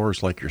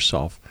explorers like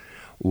yourself,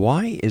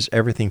 why is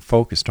everything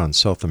focused on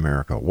South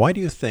America? Why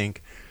do you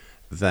think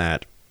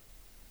that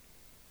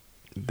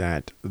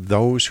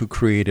those who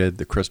created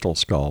the crystal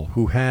skull,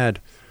 who had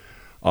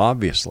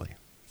obviously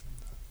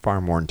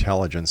far more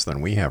intelligence than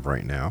we have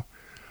right now,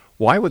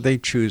 why would they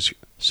choose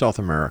South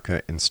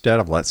America instead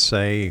of, let's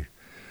say,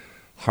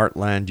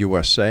 Heartland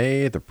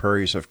USA, the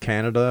prairies of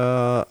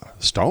Canada,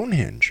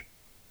 Stonehenge?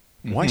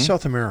 Why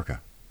South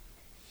America?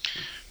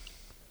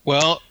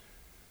 Well,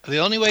 the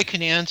only way I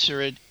can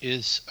answer it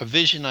is a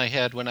vision I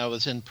had when I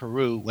was in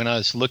Peru, when I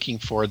was looking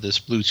for this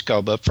blue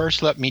skull. But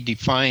first, let me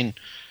define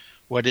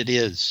what it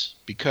is,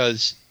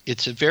 because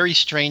it's a very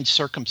strange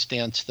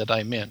circumstance that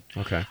I'm in.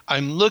 Okay.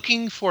 I'm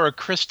looking for a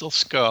crystal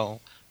skull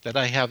that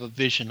I have a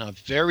vision of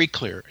very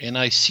clear, and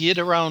I see it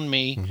around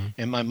me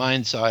in my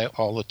mind's eye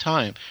all the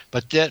time.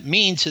 But that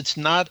means it's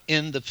not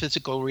in the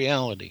physical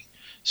reality.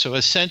 So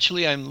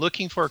essentially, I'm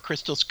looking for a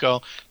crystal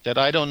skull that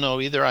I don't know.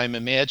 Either I'm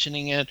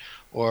imagining it,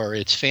 or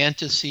it's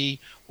fantasy,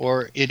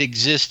 or it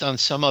exists on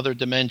some other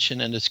dimension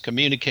and is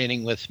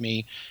communicating with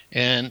me.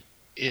 And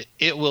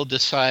it will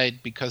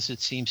decide, because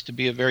it seems to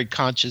be a very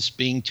conscious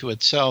being to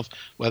itself,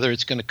 whether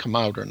it's going to come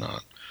out or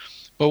not.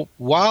 But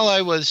while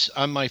I was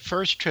on my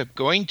first trip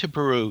going to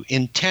Peru,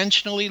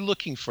 intentionally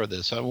looking for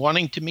this, I'm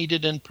wanting to meet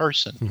it in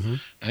person.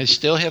 I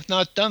still have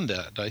not done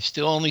that. I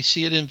still only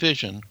see it in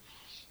vision.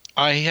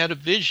 I had a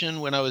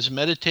vision when I was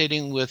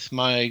meditating with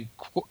my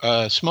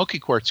smoky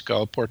quartz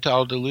skull,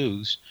 Portal de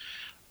Luz,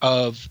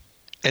 of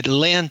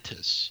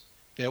Atlantis.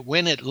 That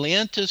when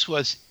Atlantis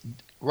was,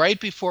 right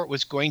before it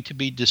was going to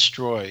be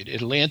destroyed,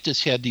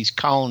 Atlantis had these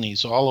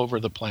colonies all over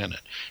the planet.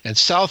 And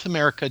South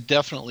America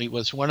definitely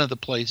was one of the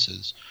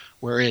places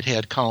where it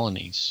had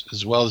colonies,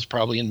 as well as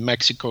probably in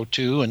Mexico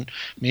too, and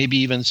maybe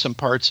even some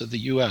parts of the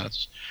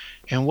U.S.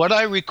 And what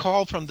I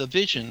recall from the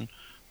vision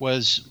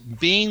was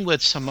being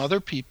with some other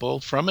people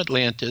from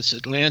Atlantis.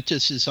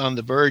 Atlantis is on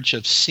the verge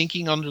of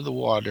sinking under the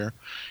water,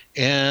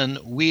 and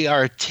we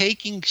are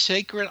taking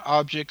sacred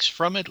objects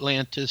from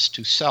Atlantis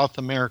to South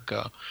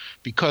America,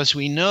 because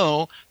we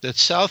know that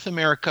South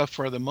America,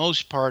 for the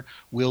most part,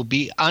 will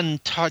be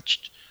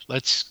untouched,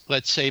 let's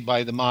say,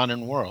 by the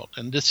modern world.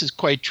 And this is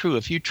quite true.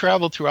 If you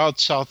travel throughout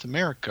South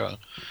America,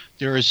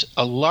 there is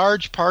a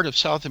large part of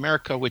South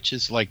America which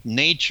is like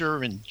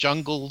nature and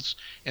jungles,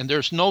 and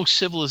there's no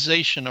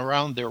civilization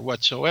around there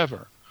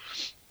whatsoever.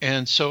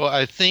 And so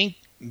I think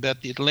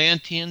that the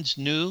Atlanteans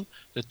knew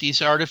that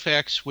these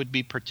artifacts would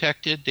be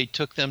protected. They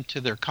took them to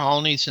their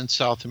colonies in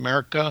South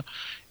America,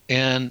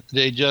 and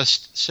they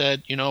just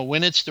said,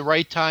 when it's the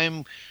right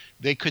time,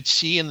 they could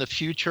see in the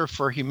future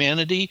for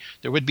humanity,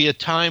 there would be a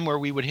time where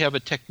we would have a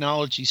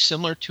technology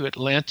similar to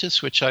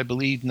Atlantis, which I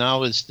believe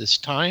now is this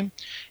time,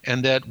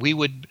 and that we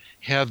would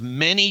have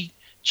many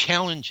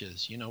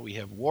challenges. We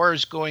have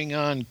wars going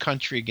on,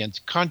 country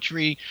against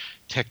country,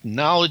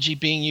 technology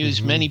being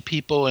used, many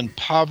people in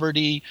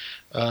poverty,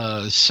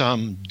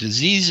 some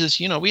diseases.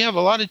 We have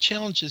a lot of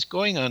challenges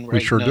going on right now.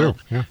 We sure do,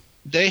 yeah.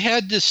 They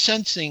had this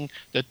sensing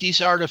that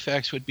these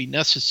artifacts would be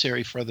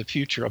necessary for the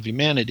future of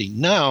humanity.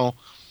 Now,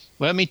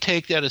 let me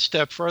take that a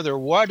step further.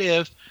 What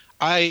if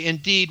I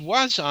indeed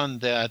was on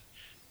that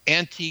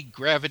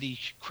anti-gravity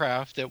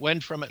craft that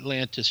went from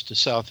Atlantis to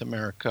South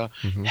America,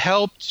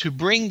 helped to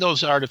bring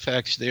those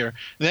artifacts there?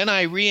 Then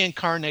I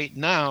reincarnate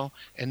now,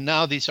 and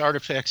now these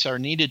artifacts are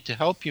needed to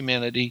help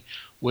humanity.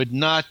 Would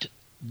not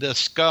the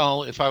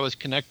skull, if I was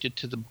connected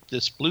to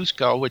this blue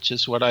skull, which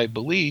is what I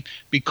believe,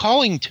 be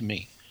calling to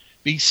me?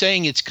 Be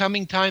saying, it's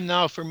coming time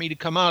now for me to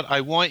come out. I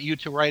want you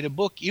to write a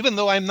book. Even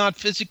though I'm not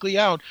physically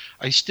out,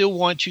 I still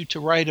want you to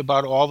write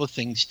about all the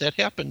things that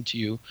happened to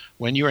you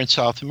when you were in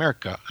South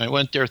America. I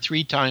went there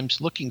 3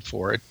 times looking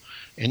for it.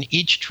 And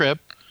each trip,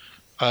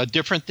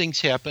 different things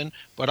happen.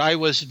 But I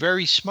was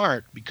very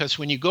smart, because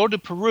when you go to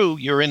Peru,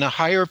 you're in a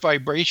higher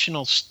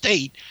vibrational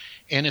state.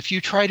 And if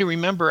you try to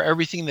remember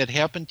everything that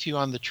happened to you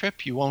on the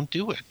trip, you won't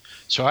do it.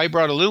 So I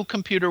brought a little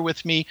computer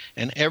with me,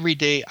 and every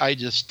day I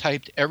just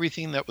typed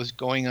everything that was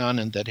going on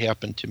and that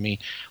happened to me.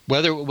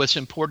 Whether it was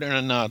important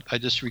or not, I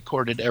just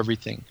recorded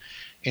everything.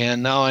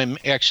 And now I'm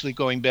actually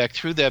going back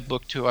through that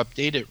book to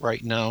update it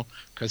right now,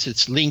 because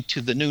it's linked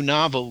to the new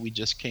novel we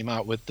just came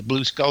out with. The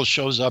Blue Skull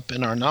shows up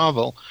in our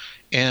novel.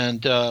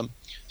 And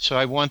so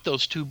I want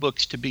those 2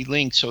 books to be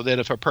linked, so that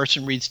if a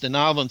person reads the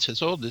novel and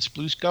says, oh, this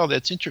blue skull,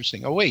 that's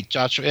interesting. Oh, wait,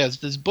 Joshua has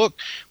this book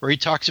where he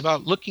talks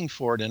about looking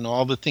for it and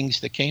all the things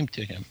that came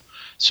to him.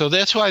 So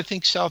that's why I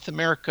think South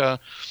America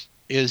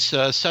is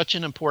such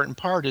an important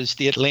part, is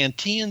the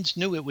Atlanteans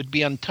knew it would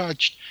be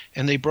untouched,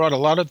 and they brought a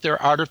lot of their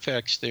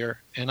artifacts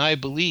there. And I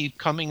believe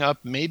coming up,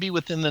 maybe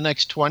within the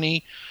next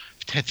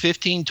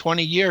 15,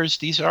 20 years,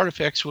 these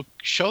artifacts will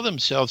show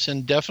themselves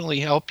and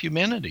definitely help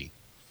humanity.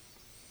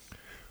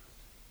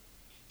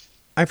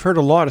 I've heard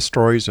a lot of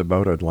stories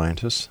about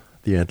Atlantis,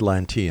 the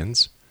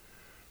Atlanteans,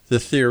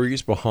 the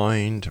theories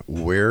behind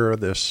where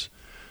this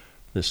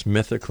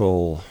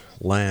mythical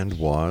land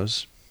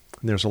was.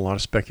 There's a lot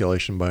of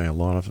speculation by a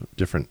lot of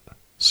different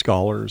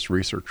scholars,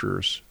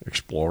 researchers,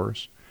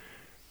 explorers.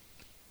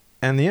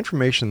 And the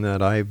information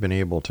that I've been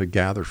able to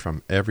gather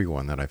from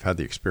everyone that I've had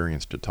the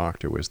experience to talk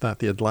to is that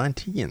the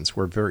Atlanteans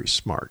were very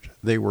smart.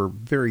 They were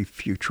very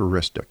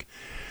futuristic.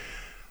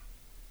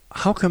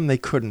 How come they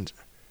couldn't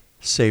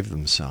save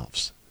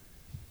themselves?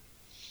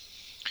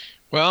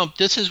 Well,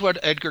 this is what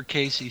Edgar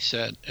Cayce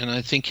said, and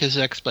I think his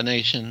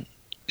explanation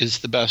is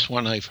the best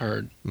one I've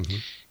heard. Mm-hmm.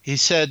 He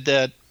said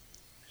that,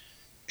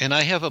 and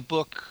I have a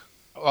book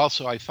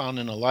also I found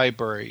in a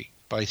library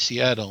by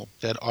Seattle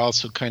that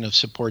also kind of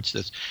supports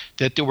this,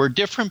 that there were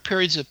different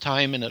periods of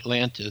time in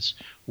Atlantis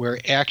where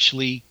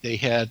actually they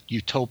had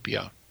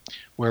utopia,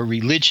 where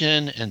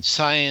religion and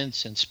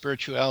science and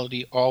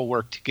spirituality all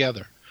worked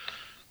together.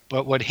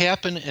 But what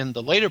happened in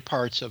the later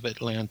parts of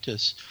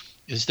Atlantis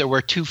is there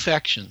were two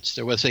factions.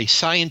 There was a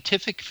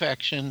scientific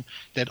faction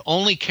that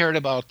only cared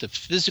about the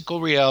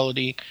physical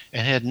reality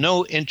and had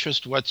no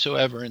interest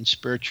whatsoever in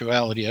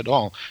spirituality at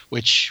all,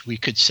 which we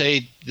could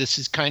say this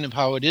is kind of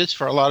how it is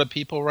for a lot of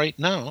people right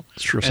now.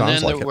 Sure and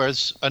sounds then like there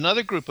was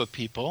another group of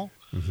people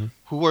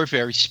who were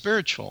very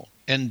spiritual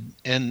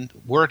and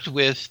worked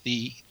with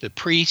the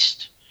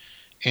priest.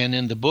 And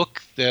in the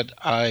book that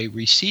I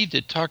received,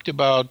 it talked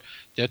about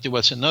that there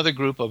was another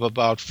group of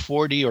about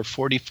 40 or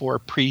 44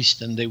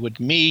 priests, and they would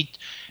meet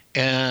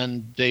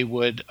and they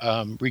would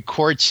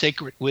record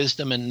sacred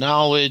wisdom and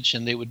knowledge,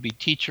 and they would be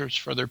teachers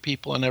for their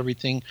people and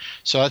everything.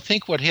 So I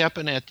think what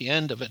happened at the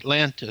end of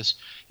Atlantis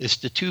is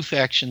the two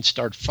factions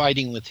start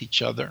fighting with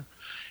each other.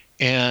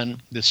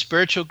 And the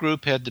spiritual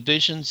group had the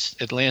visions,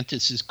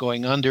 Atlantis is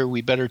going under,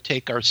 we better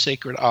take our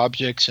sacred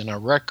objects and our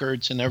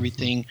records and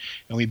everything,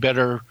 and we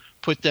better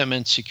put them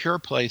in secure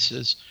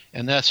places.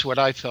 And that's what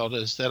I felt,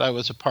 is that I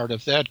was a part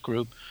of that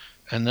group.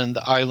 And then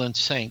the island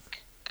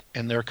sank.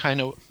 And they're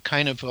kind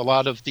of a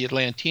lot of the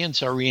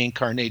Atlanteans are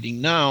reincarnating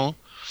now.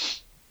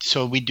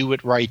 So we do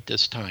it right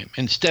this time.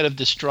 Instead of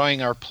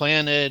destroying our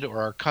planet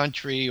or our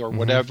country or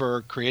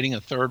whatever, creating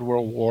a third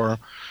world war,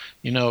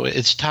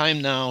 it's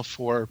time now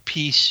for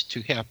peace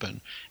to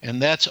happen.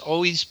 And that's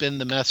always been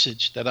the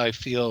message that I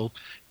feel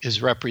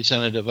is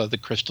representative of the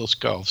Crystal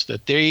Skulls,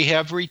 that they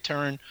have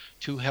returned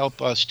to help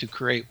us to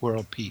create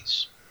world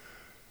peace.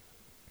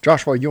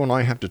 Joshua, you and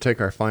I have to take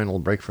our final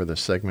break for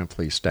this segment.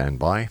 Please stand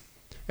by.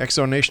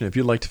 Exo Nation, if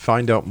you'd like to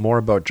find out more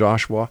about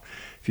Joshua,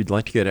 if you'd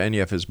like to get any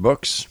of his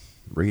books,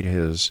 read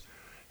his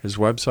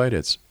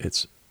website.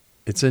 It's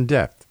in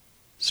depth.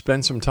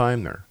 Spend some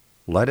time there.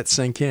 Let it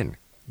sink in.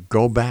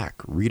 Go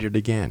back. Read it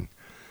again.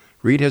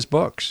 Read his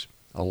books.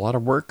 A lot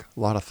of work,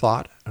 a lot of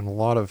thought, and a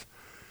lot of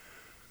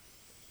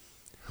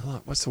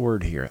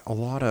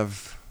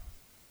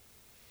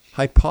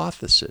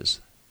hypothesis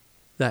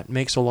that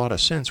makes a lot of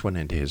sense went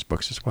into his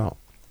books as well.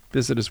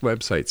 Visit his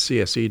website,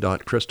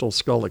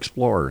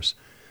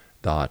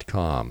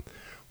 cse.crystalskullexplorers.com.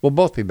 We'll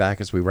both be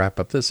back as we wrap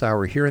up this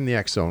hour here in the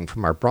X Zone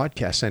from our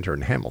broadcast center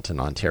in Hamilton,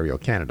 Ontario,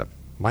 Canada.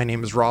 My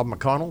name is Rob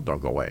McConnell.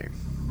 Don't go away.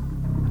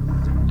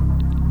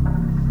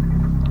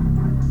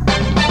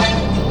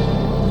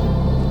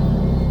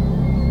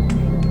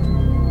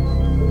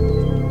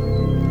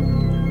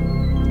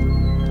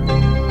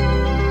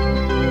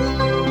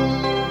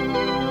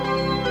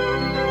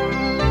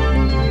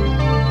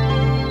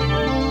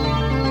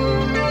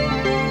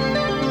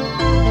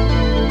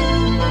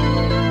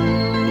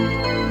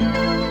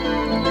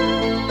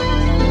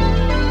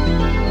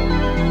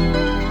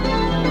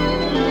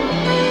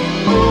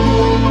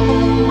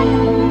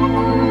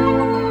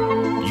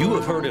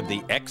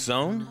 X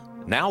Zone?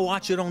 Now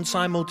watch it on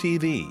Simul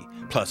TV,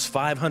 plus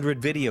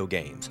 500 video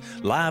games,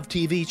 live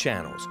TV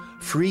channels,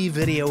 free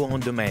video on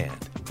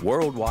demand,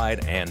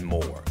 worldwide, and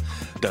more.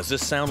 Does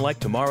this sound like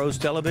tomorrow's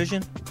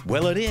television?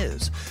 Well, it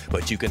is,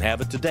 but you can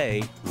have it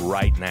today,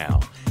 right now.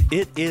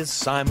 It is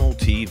Simul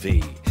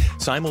TV.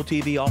 Simul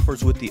TV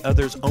offers what the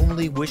others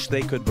only wish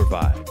they could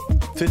provide.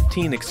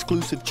 15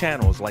 exclusive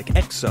channels like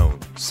X Zone,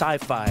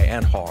 sci-fi,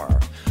 and horror.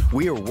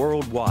 We are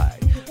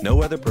worldwide.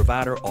 No other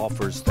provider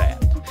offers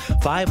that.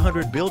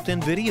 500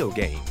 built-in video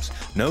games.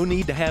 No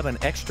need to have an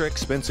extra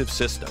expensive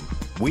system.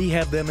 We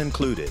have them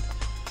included.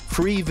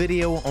 Free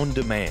video on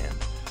demand.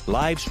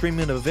 Live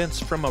streaming events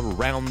from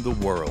around the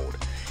world.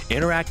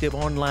 Interactive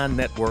online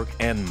network,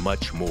 and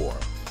much more.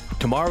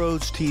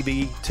 Tomorrow's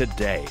TV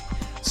today.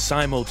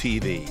 Simul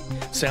TV.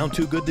 Sound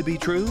too good to be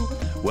true?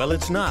 Well,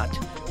 it's not.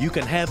 You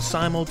can have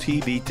Simul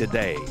TV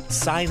today.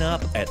 Sign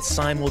up at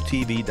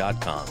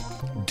simultv.com.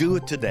 Do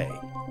it today.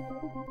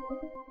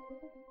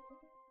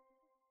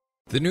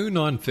 The new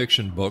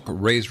nonfiction book,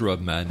 Razor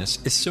of Madness,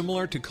 is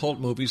similar to cult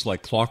movies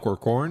like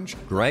Clockwork Orange,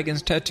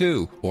 Dragon's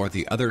Tattoo, or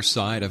The Other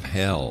Side of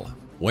Hell.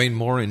 Wayne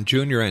Morin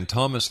Jr. and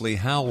Thomas Lee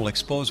Howe will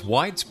expose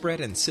widespread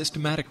and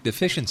systematic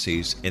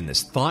deficiencies in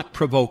this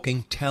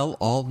thought-provoking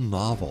tell-all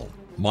novel.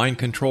 Mind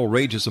control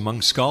rages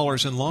among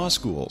scholars in law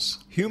schools.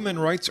 Human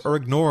rights are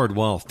ignored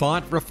while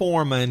thought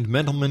reform and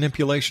mental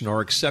manipulation are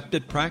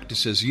accepted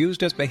practices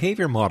used as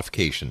behavior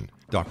modification.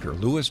 Dr.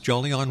 Louis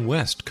Jolyon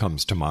West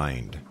comes to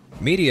mind.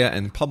 Media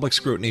and public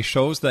scrutiny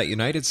shows that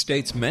United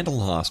States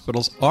mental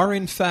hospitals are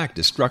in fact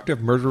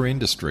destructive murder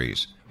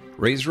industries.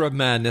 Razor of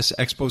Madness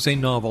expose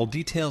novel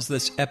details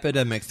this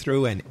epidemic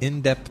through an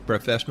in-depth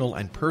professional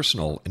and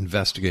personal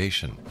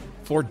investigation.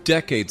 For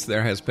decades,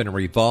 there has been a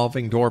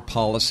revolving door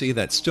policy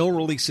that still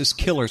releases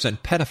killers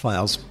and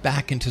pedophiles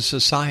back into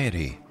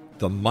society.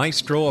 The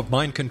maestro of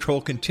mind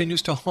control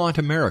continues to haunt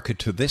America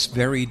to this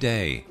very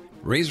day.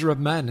 Razor of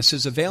Madness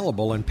is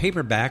available in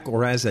paperback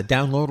or as a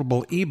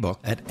downloadable ebook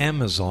at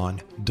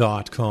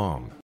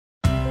Amazon.com.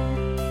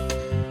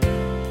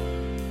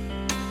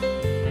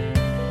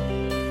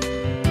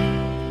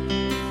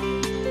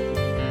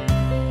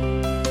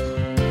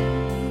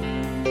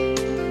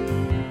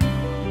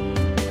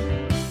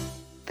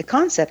 The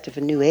concept of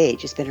a new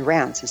age has been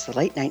around since the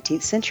late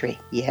 19th century,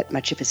 yet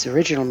much of its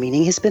original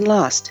meaning has been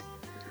lost.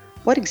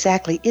 What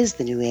exactly is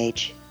the new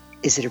age?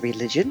 Is it a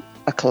religion,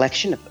 a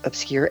collection of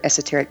obscure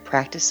esoteric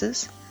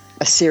practices,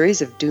 a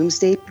series of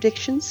doomsday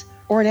predictions,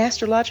 or an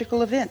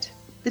astrological event?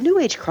 The New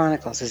Age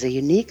Chronicles is a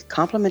unique,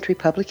 complementary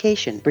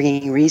publication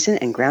bringing reason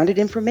and grounded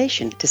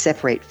information to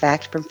separate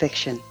fact from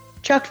fiction.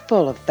 Chock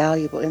full of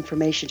valuable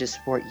information to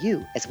support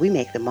you as we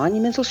make the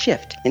monumental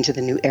shift into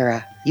the new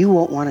era. You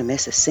won't want to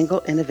miss a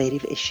single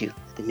innovative issue.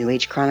 The New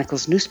Age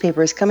Chronicles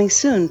newspaper is coming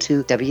soon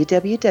to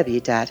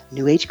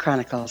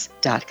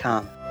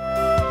www.newagechronicles.com.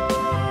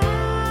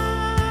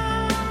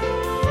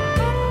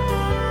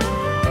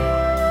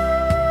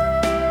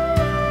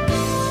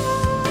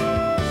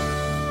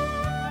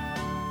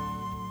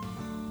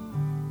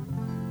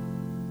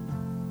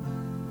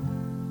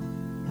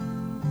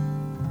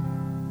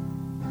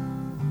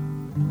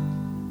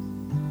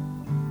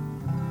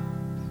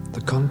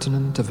 The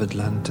continent of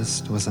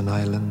Atlantis was an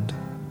island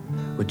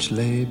which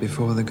lay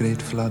before the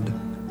great flood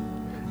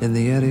in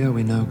the area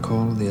we now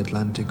call the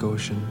Atlantic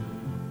Ocean.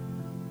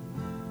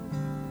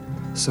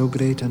 So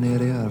great an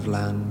area of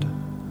land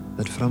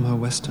that from her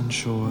western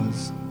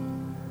shores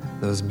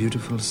those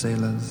beautiful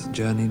sailors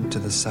journeyed to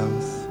the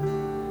South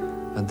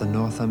and the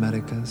North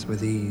Americas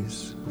with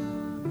ease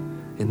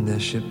in their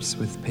ships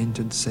with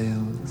painted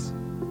sails.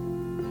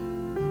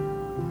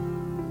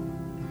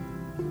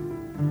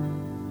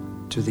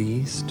 To the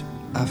east,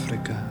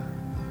 Africa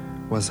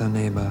was her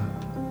neighbor,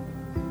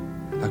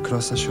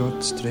 across a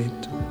short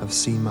strait of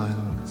sea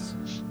miles.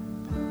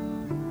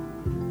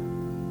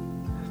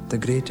 The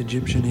great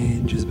Egyptian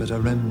age is but a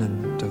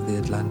remnant of the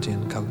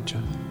Atlantean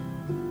culture.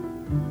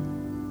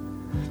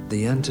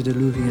 The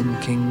antediluvian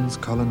kings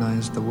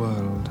colonized the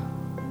world.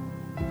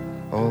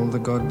 All the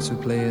gods who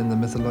play in the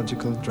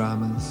mythological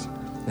dramas,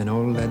 in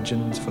all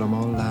legends from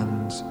all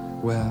lands,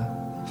 were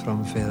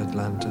from fair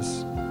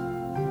Atlantis.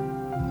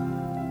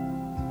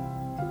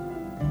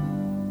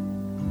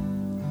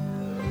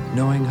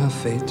 Knowing her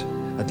fate,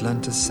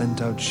 Atlantis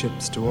sent out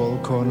ships to all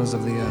corners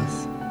of the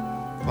earth.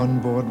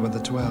 On board were the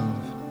 12.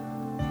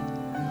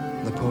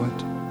 The poet,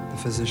 the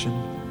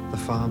physician, the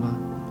farmer,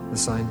 the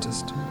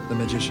scientist, the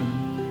magician,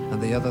 and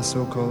the other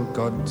so-called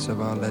gods of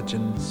our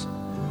legends,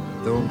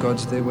 though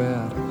gods they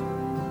were.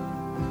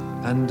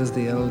 And as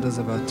the elders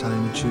of our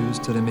time choose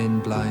to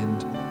remain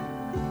blind,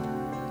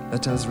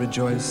 let us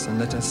rejoice and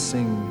let us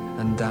sing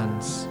and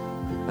dance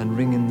and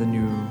ring in the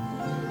new.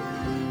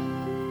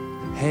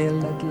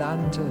 Hail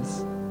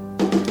Atlantis!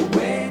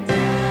 Way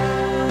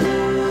down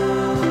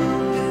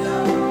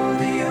below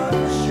the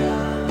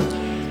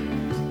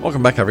ocean.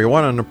 Welcome back,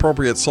 everyone. An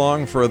appropriate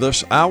song for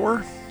this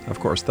hour. Of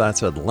course,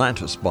 that's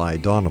Atlantis by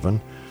Donovan.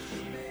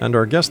 And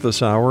our guest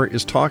this hour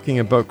is talking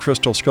about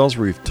crystal skulls.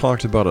 We've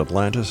talked about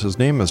Atlantis. His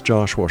name is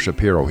Joshua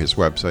Shapiro. His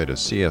website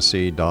is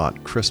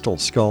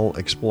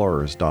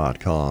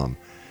csc.crystalskullexplorers.com.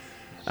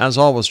 As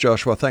always,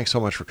 Joshua, thanks so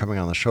much for coming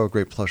on the show.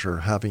 Great pleasure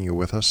having you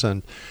with us.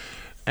 And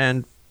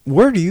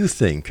where do you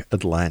think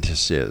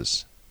Atlantis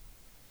is?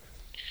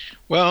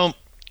 Well,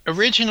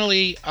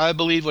 originally, I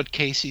believe what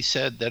Casey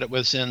said, that it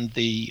was in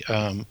the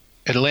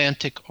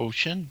Atlantic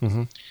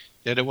Ocean,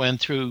 that it went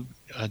through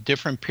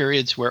different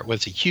periods where it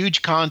was a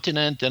huge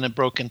continent, then it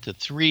broke into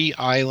 3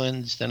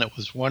 islands, then it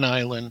was 1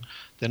 island,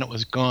 then it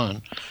was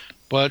gone.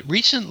 But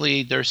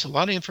recently, there's a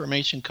lot of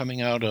information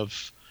coming out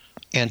of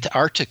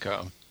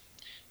Antarctica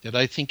that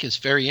I think is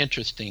very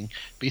interesting.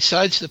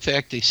 Besides the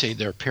fact they say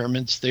there are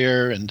pyramids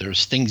there and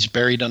there's things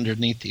buried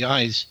underneath the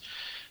ice,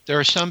 there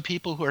are some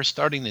people who are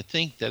starting to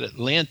think that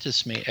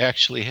Atlantis may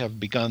actually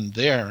have begun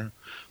there,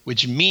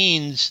 which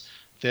means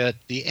that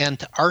the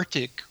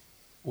Antarctic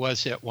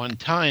was at one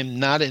time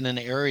not in an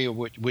area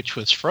which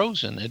was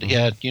frozen. It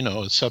had,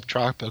 a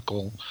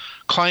subtropical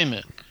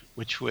climate,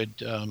 which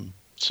would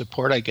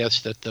support, I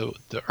guess, that the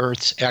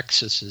Earth's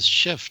axis is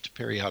shift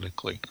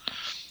periodically.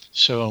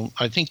 So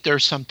I think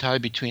there's some tie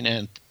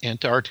between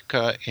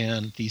Antarctica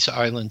and these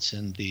islands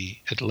in the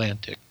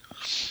Atlantic.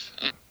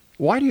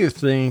 Why do you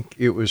think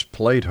it was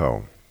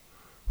Plato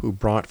who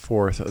brought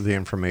forth the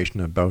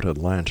information about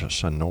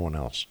Atlantis and no one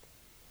else?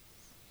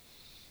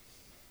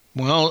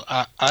 Well,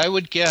 I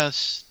would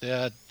guess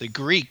that the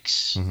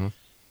Greeks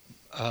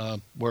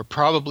were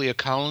probably a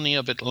colony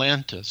of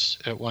Atlantis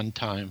at one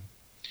time,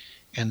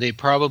 and they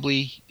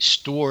probably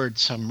stored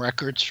some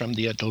records from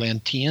the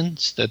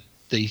Atlanteans that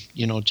they,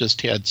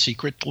 just had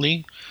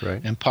secretly,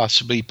 right. And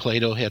possibly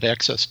Plato had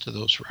access to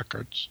those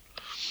records.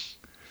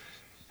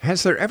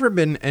 Has there ever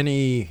been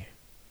any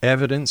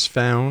evidence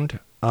found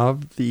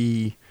of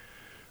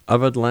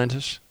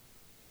Atlantis?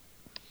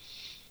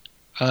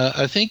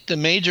 I think the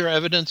major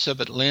evidence of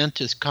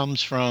Atlantis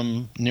comes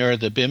from near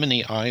the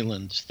Bimini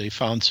Islands. They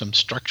found some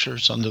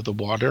structures under the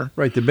water.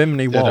 Right, the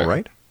Bimini Wall,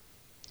 right?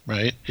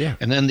 Right. Yeah.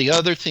 And then the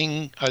other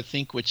thing, I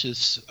think, which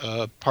is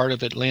part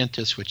of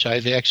Atlantis, which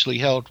I've actually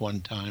held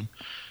one time,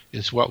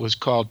 is what was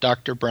called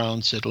Dr.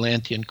 Brown's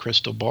Atlantean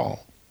crystal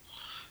ball.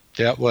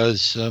 That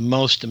was the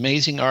most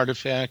amazing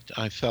artifact.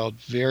 I felt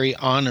very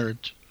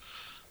honored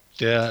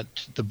that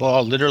the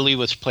ball literally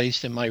was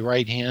placed in my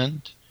right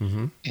hand,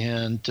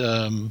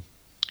 and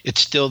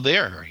it's still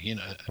there.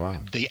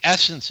 Wow. The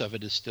essence of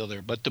it is still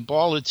there, but the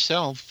ball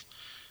itself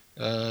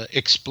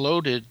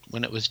exploded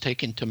when it was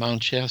taken to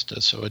Mount Shasta,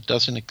 so it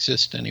doesn't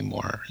exist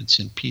anymore. It's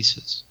in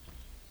pieces.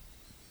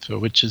 So,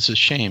 which is a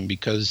shame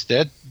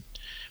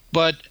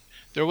but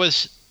there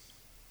was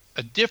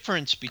a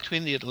difference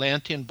between the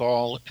Atlantean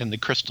ball and the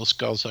crystal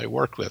skulls I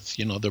worked with.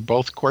 They're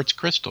both quartz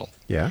crystal.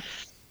 Yeah.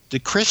 The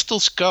crystal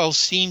skulls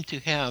seem to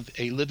have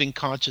a living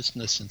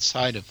consciousness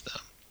inside of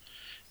them,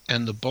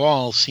 and the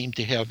ball seemed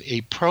to have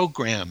a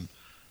program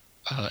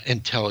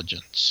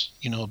intelligence.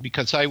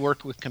 Because I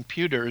work with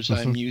computers,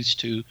 I'm used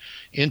to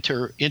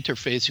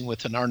interfacing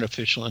with an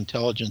artificial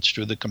intelligence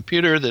through the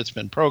computer that's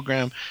been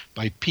programmed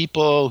by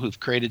people who've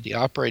created the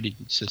operating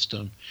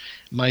system.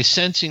 My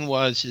sensing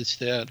is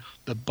that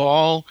the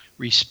ball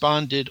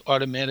responded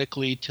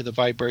automatically to the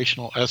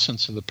vibrational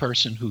essence of the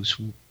person who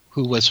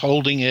was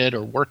holding it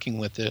or working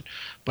with it,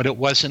 but it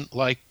wasn't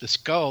like the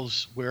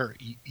skulls where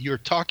you're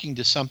talking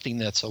to something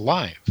that's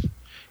alive.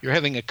 You're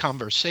having a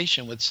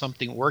conversation with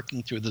something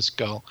working through the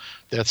skull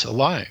that's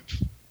alive.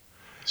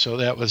 So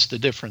that was the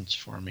difference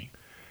for me.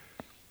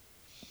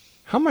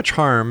 How much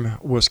harm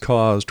was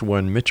caused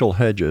when Mitchell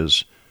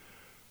Hedges,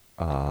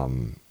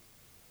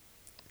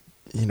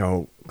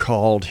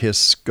 called his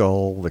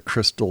skull the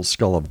Crystal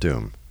Skull of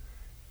Doom?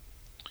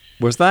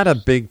 Was that a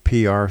big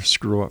PR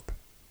screw-up?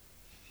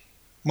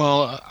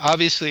 Well,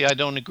 obviously, I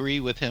don't agree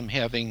with him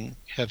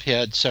have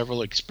had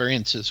several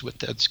experiences with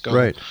that skull.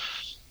 Right.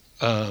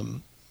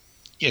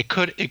 It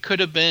could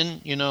have been,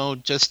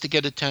 just to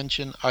get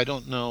attention. I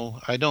don't know.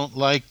 I don't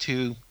like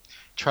to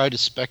try to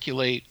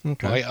speculate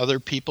why other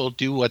people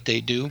do what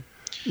they do.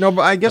 No,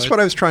 but I guess what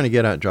I was trying to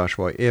get at,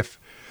 Joshua, if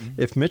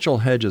Mitchell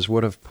Hedges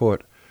would have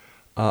put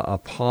a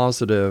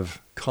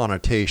positive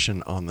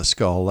connotation on the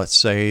skull, let's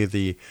say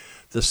the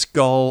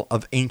skull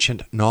of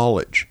ancient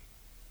knowledge,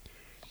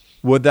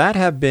 would that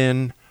have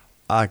been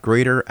a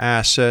greater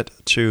asset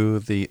to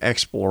the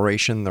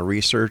exploration, the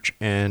research,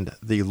 and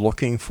the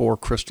looking for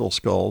crystal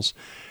skulls,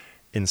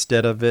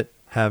 instead of it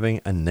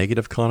having a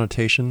negative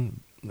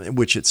connotation,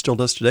 which it still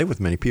does today with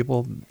many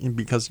people,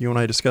 because you and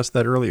I discussed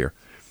that earlier?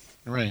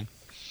 Right.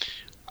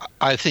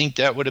 I think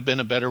that would have been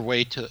a better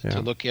way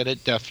to look at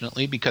it,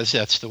 definitely, because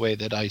that's the way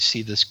that I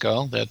see the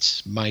skull.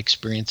 That's my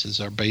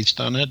experiences are based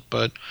on it.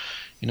 But,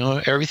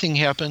 everything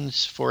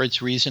happens for its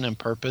reason and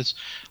purpose.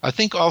 I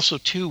think also,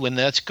 too, when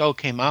that skull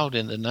came out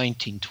in the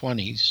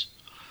 1920s,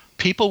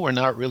 people were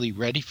not really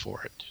ready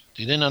for it.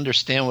 They didn't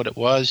understand what it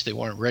was. They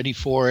weren't ready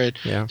for it.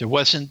 Yeah. There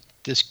wasn't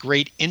this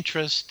great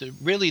interest.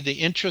 Really, the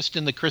interest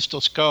in the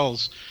crystal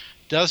skulls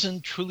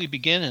doesn't truly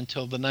begin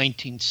until the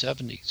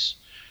 1970s,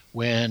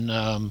 when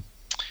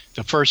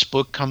the first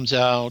book comes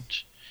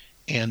out,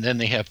 and then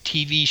they have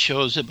TV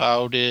shows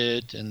about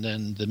it, and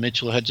then the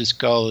Mitchell Hedges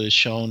skull is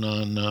shown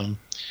on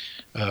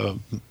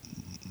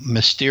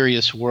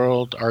Mysterious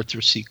World,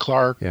 Arthur C.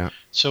 Clarke. Yeah.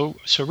 So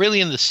really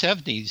in the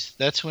 70s,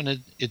 that's when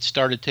it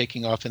started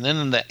taking off. And then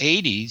in the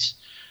 80s,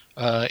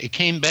 it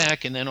came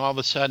back, and then all of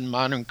a sudden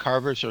modern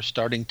carvers are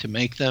starting to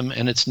make them,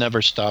 and it's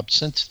never stopped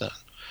since then.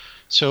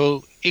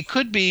 So it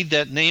could be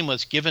that name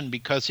was given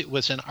because it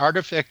was an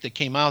artifact that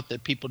came out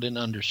that people didn't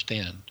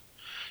understand.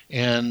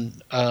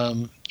 And,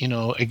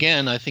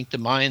 again, I think the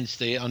Mayans,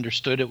 they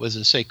understood it was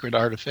a sacred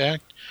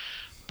artifact.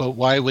 But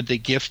why would they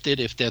gift it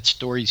if that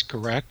story's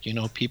correct?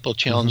 People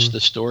challenge the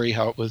story,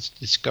 how it was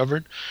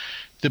discovered.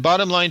 The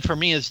bottom line for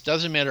me is it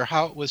doesn't matter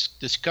how it was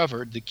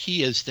discovered. The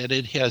key is that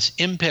it has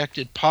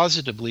impacted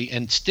positively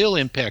and still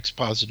impacts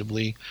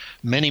positively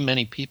many,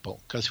 many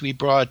people. Because we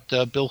brought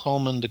Bill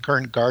Holman, the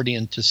current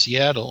Guardian, to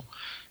Seattle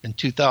in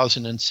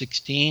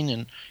 2016.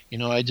 And,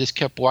 I just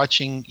kept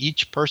watching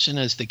each person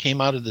as they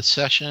came out of the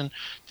session.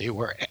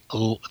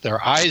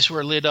 Their eyes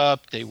were lit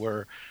up. They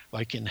were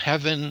like in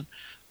heaven.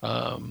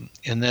 And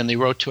then they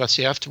wrote to us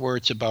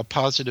afterwards about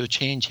positive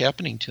change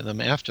happening to them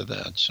after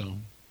that. So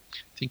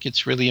I think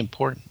it's really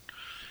important.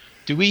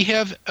 Do we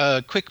have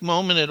a quick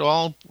moment at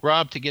all,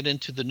 Rob, to get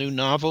into the new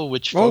novel,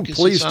 which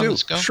focuses on the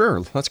skull?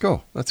 Sure, let's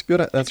go. That's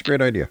good. That's a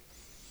great idea.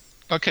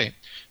 Okay.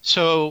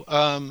 So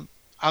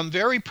I'm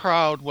very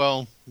proud.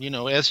 Well,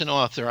 as an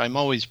author, I'm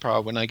always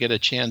proud when I get a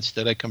chance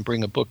that I can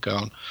bring a book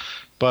out.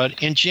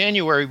 But in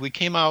January, we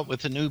came out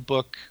with a new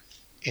book,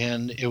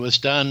 and it was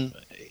done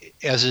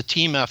as a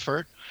team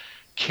effort.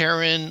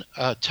 Karen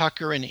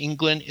Tucker in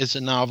England is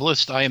a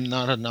novelist. I am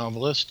not a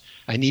novelist.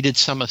 I needed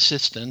some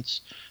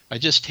assistance. I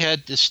just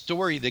had this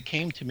story that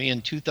came to me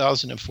in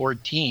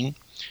 2014,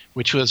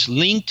 which was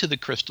linked to the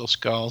Crystal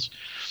Skulls.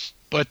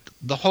 But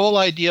the whole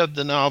idea of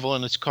the novel,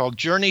 and it's called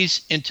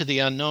Journeys into the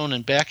Unknown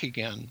and Back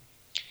Again,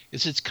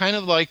 is it's kind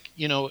of like,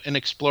 an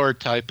explorer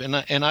type. And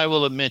I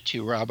will admit to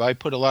you, Rob, I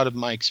put a lot of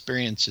my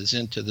experiences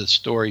into the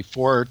story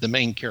for the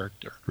main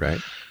character. Right.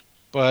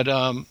 But,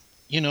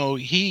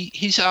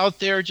 he's out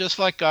there just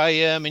like I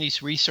am, and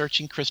he's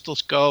researching crystal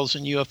skulls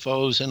and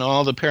UFOs and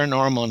all the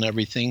paranormal and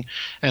everything.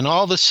 And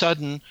all of a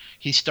sudden,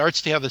 he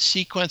starts to have a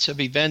sequence of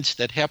events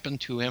that happen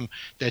to him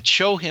that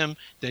show him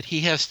that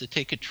he has to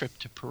take a trip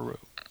to Peru.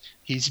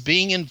 He's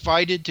being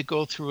invited to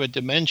go through a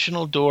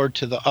dimensional door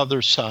to the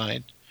other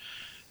side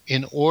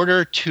in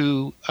order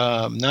to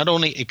not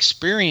only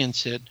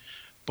experience it,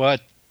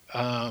 but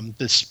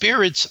the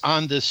spirits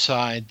on this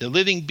side, the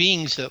living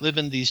beings that live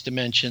in these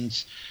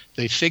dimensions,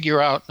 they figure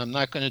out, and I'm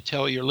not going to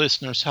tell your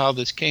listeners how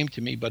this came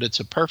to me, but it's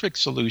a perfect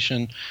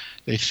solution.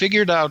 They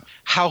figured out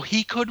how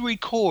he could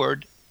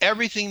record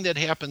everything that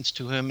happens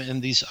to him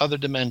in these other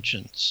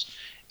dimensions.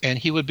 And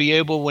he would be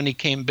able, when he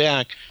came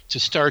back, to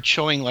start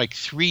showing like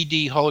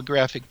 3D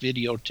holographic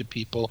video to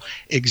people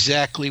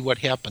exactly what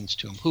happens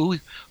to him,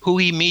 who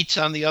he meets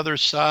on the other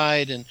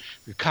side, and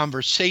the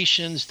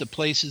conversations, the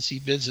places he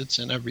visits,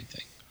 and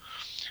everything.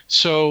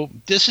 So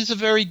this is a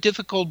very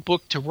difficult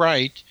book to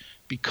write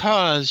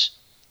because,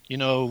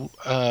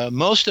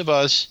 most of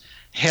us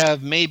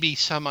have maybe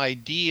some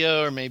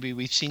idea, or maybe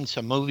we've seen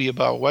some movie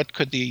about what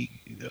could the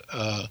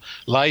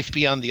life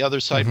be on the other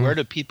side. Where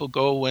do people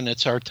go when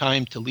it's our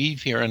time to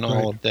leave here, and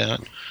all of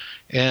that.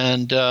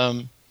 And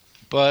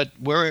but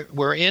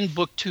we're in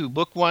book 2.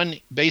 Book 1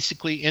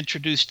 basically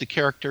introduced the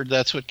character.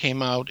 That's what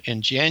came out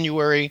in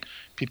January.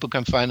 People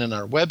can find it on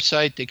our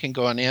website. They can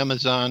go on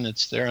Amazon.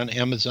 It's there on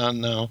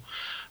Amazon now.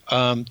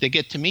 They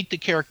get to meet the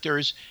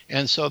characters,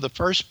 and so the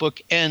first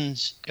book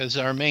ends as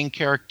our main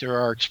character,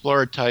 our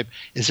explorer type,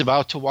 is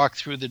about to walk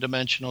through the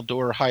dimensional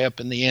door high up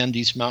in the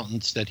Andes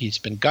Mountains that he's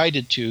been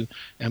guided to,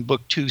 and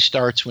book 2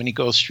 starts when he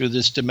goes through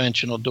this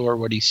dimensional door,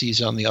 what he sees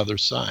on the other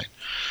side.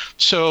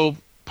 So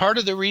part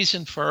of the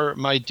reason for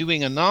my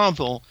doing a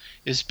novel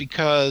is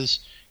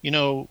because,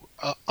 a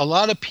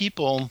lot of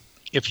people,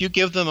 if you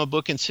give them a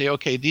book and say,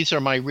 okay, these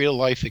are my real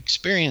life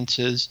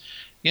experiences,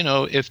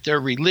 if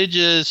they're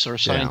religious or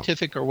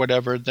scientific or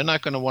whatever, they're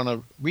not going to want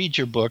to read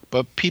your book,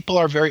 but people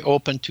are very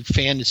open to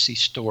fantasy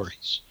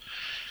stories.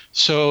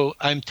 So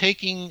I'm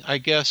taking, I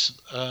guess,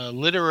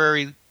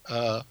 literary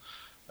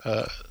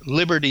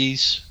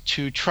liberties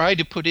to try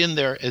to put in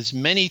there as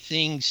many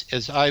things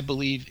as I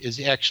believe is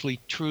actually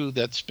true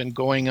that's been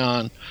going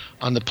on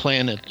the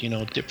planet,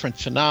 different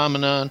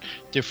phenomena,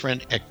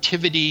 different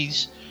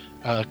activities.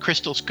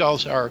 Crystal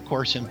skulls are, of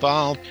course,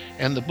 involved,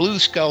 and the blue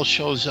skull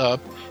shows up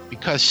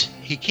because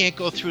he can't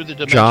go through the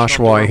dimensional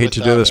Joshua, door I hate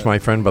to do this, it. my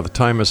friend, but the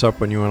time is up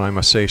when you and I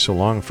must say so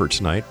long for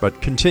tonight.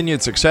 But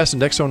continued success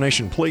and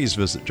Exonation, please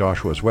visit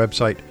Joshua's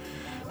website,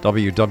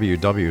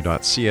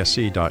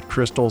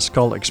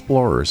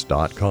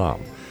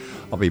 www.csc.crystalskullexplorers.com.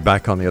 I'll be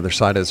back on the other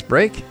side of this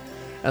break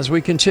as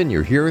we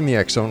continue here in the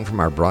X Zone from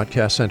our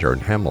broadcast center in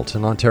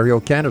Hamilton, Ontario,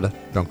 Canada.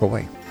 Don't go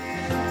away.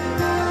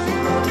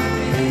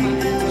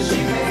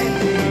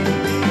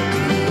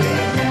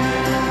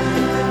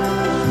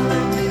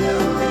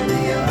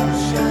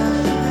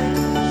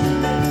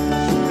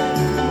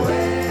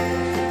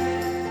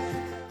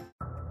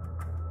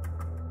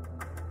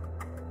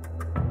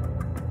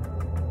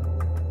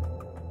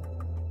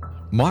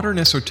 Modern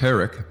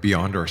Esoteric,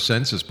 Beyond Our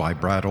Senses by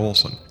Brad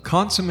Olson,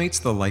 consummates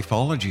the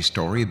lifeology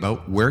story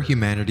about where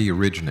humanity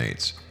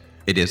originates.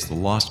 It is the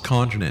lost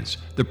continents,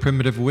 the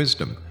primitive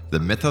wisdom, the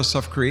mythos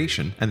of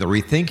creation, and the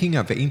rethinking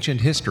of ancient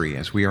history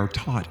as we are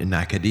taught in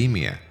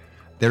academia.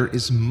 There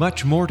is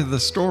much more to the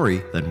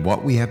story than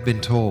what we have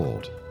been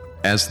told.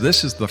 As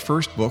this is the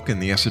first book in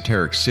the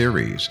Esoteric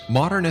series,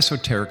 Modern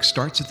Esoteric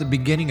starts at the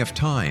beginning of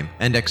time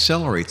and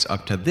accelerates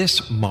up to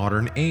this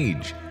modern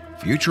age.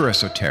 Future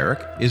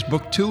Esoteric is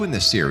book 2 in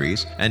the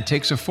series and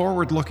takes a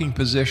forward-looking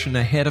position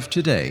ahead of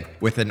today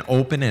with an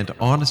open and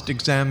honest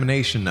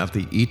examination of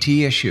the ET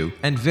issue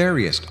and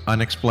various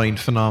unexplained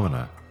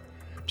phenomena.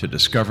 To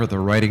discover the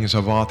writings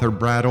of author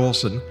Brad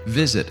Olson,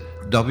 visit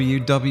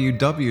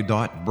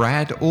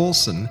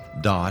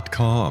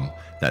www.bradolson.com.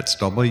 That's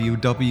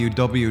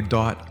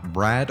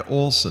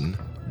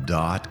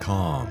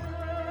www.bradolson.com.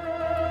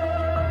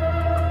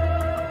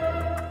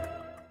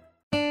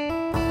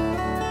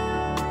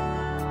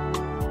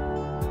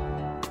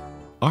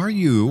 Are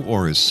you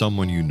or is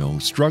someone you know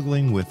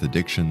struggling with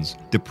addictions,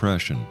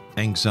 depression,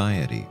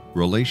 anxiety,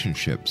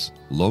 relationships,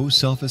 low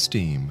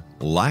self-esteem,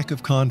 lack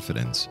of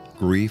confidence,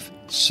 grief,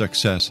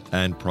 success,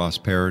 and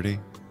prosperity?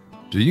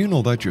 Do you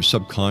know that your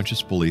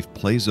subconscious belief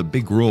plays a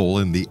big role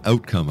in the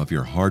outcome of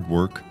your hard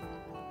work?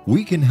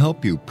 We can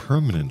help you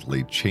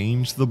permanently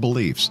change the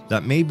beliefs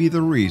that may be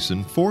the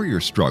reason for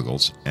your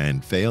struggles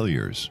and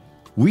failures.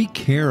 We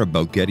care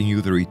about getting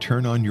you the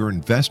return on your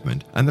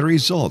investment and the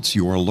results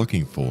you are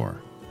looking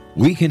for.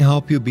 We can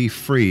help you be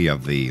free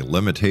of the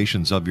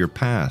limitations of your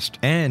past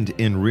and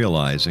in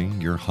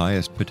realizing your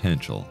highest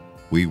potential.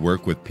 We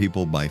work with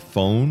people by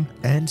phone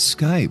and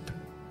Skype.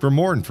 For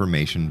more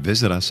information,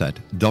 visit us at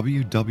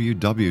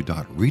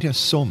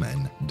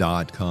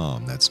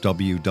www.ritasoman.com. That's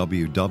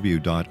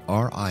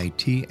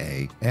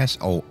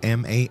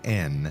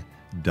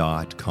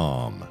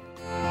www.ritasoman.com.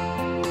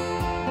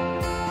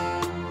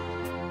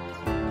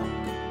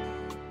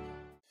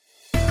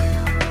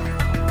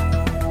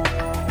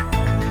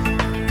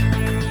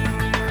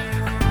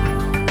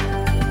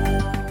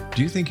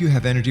 Do you think you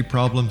have energy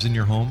problems in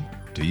your home?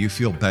 Do you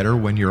feel better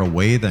when you're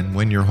away than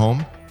when you're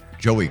home?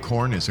 Joey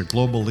Korn is a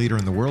global leader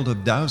in the world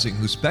of dowsing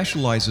who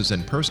specializes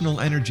in personal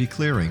energy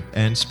clearing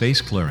and space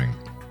clearing.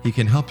 He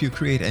can help you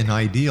create an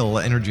ideal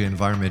energy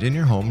environment in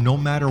your home no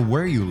matter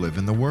where you live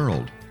in the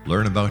world.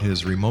 Learn about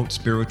his remote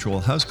spiritual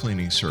house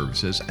cleaning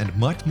services and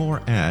much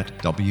more at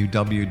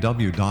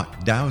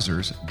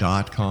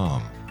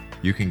www.dowsers.com.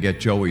 You can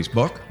get Joey's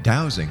book,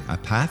 Dowsing, A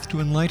Path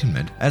to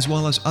Enlightenment, as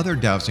well as other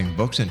dowsing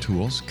books and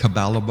tools,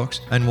 Kabbalah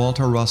books, and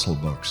Walter Russell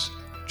books.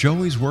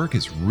 Joey's work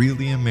is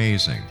really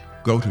amazing.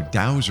 Go to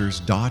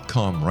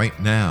dowsers.com right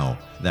now.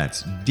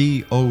 That's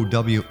DOWSERS.com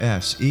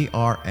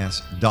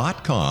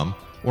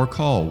or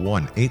call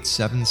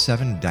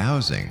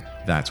 1-877-DOWSING.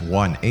 That's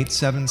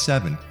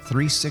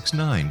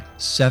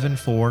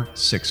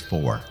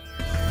 1-877-369-7464.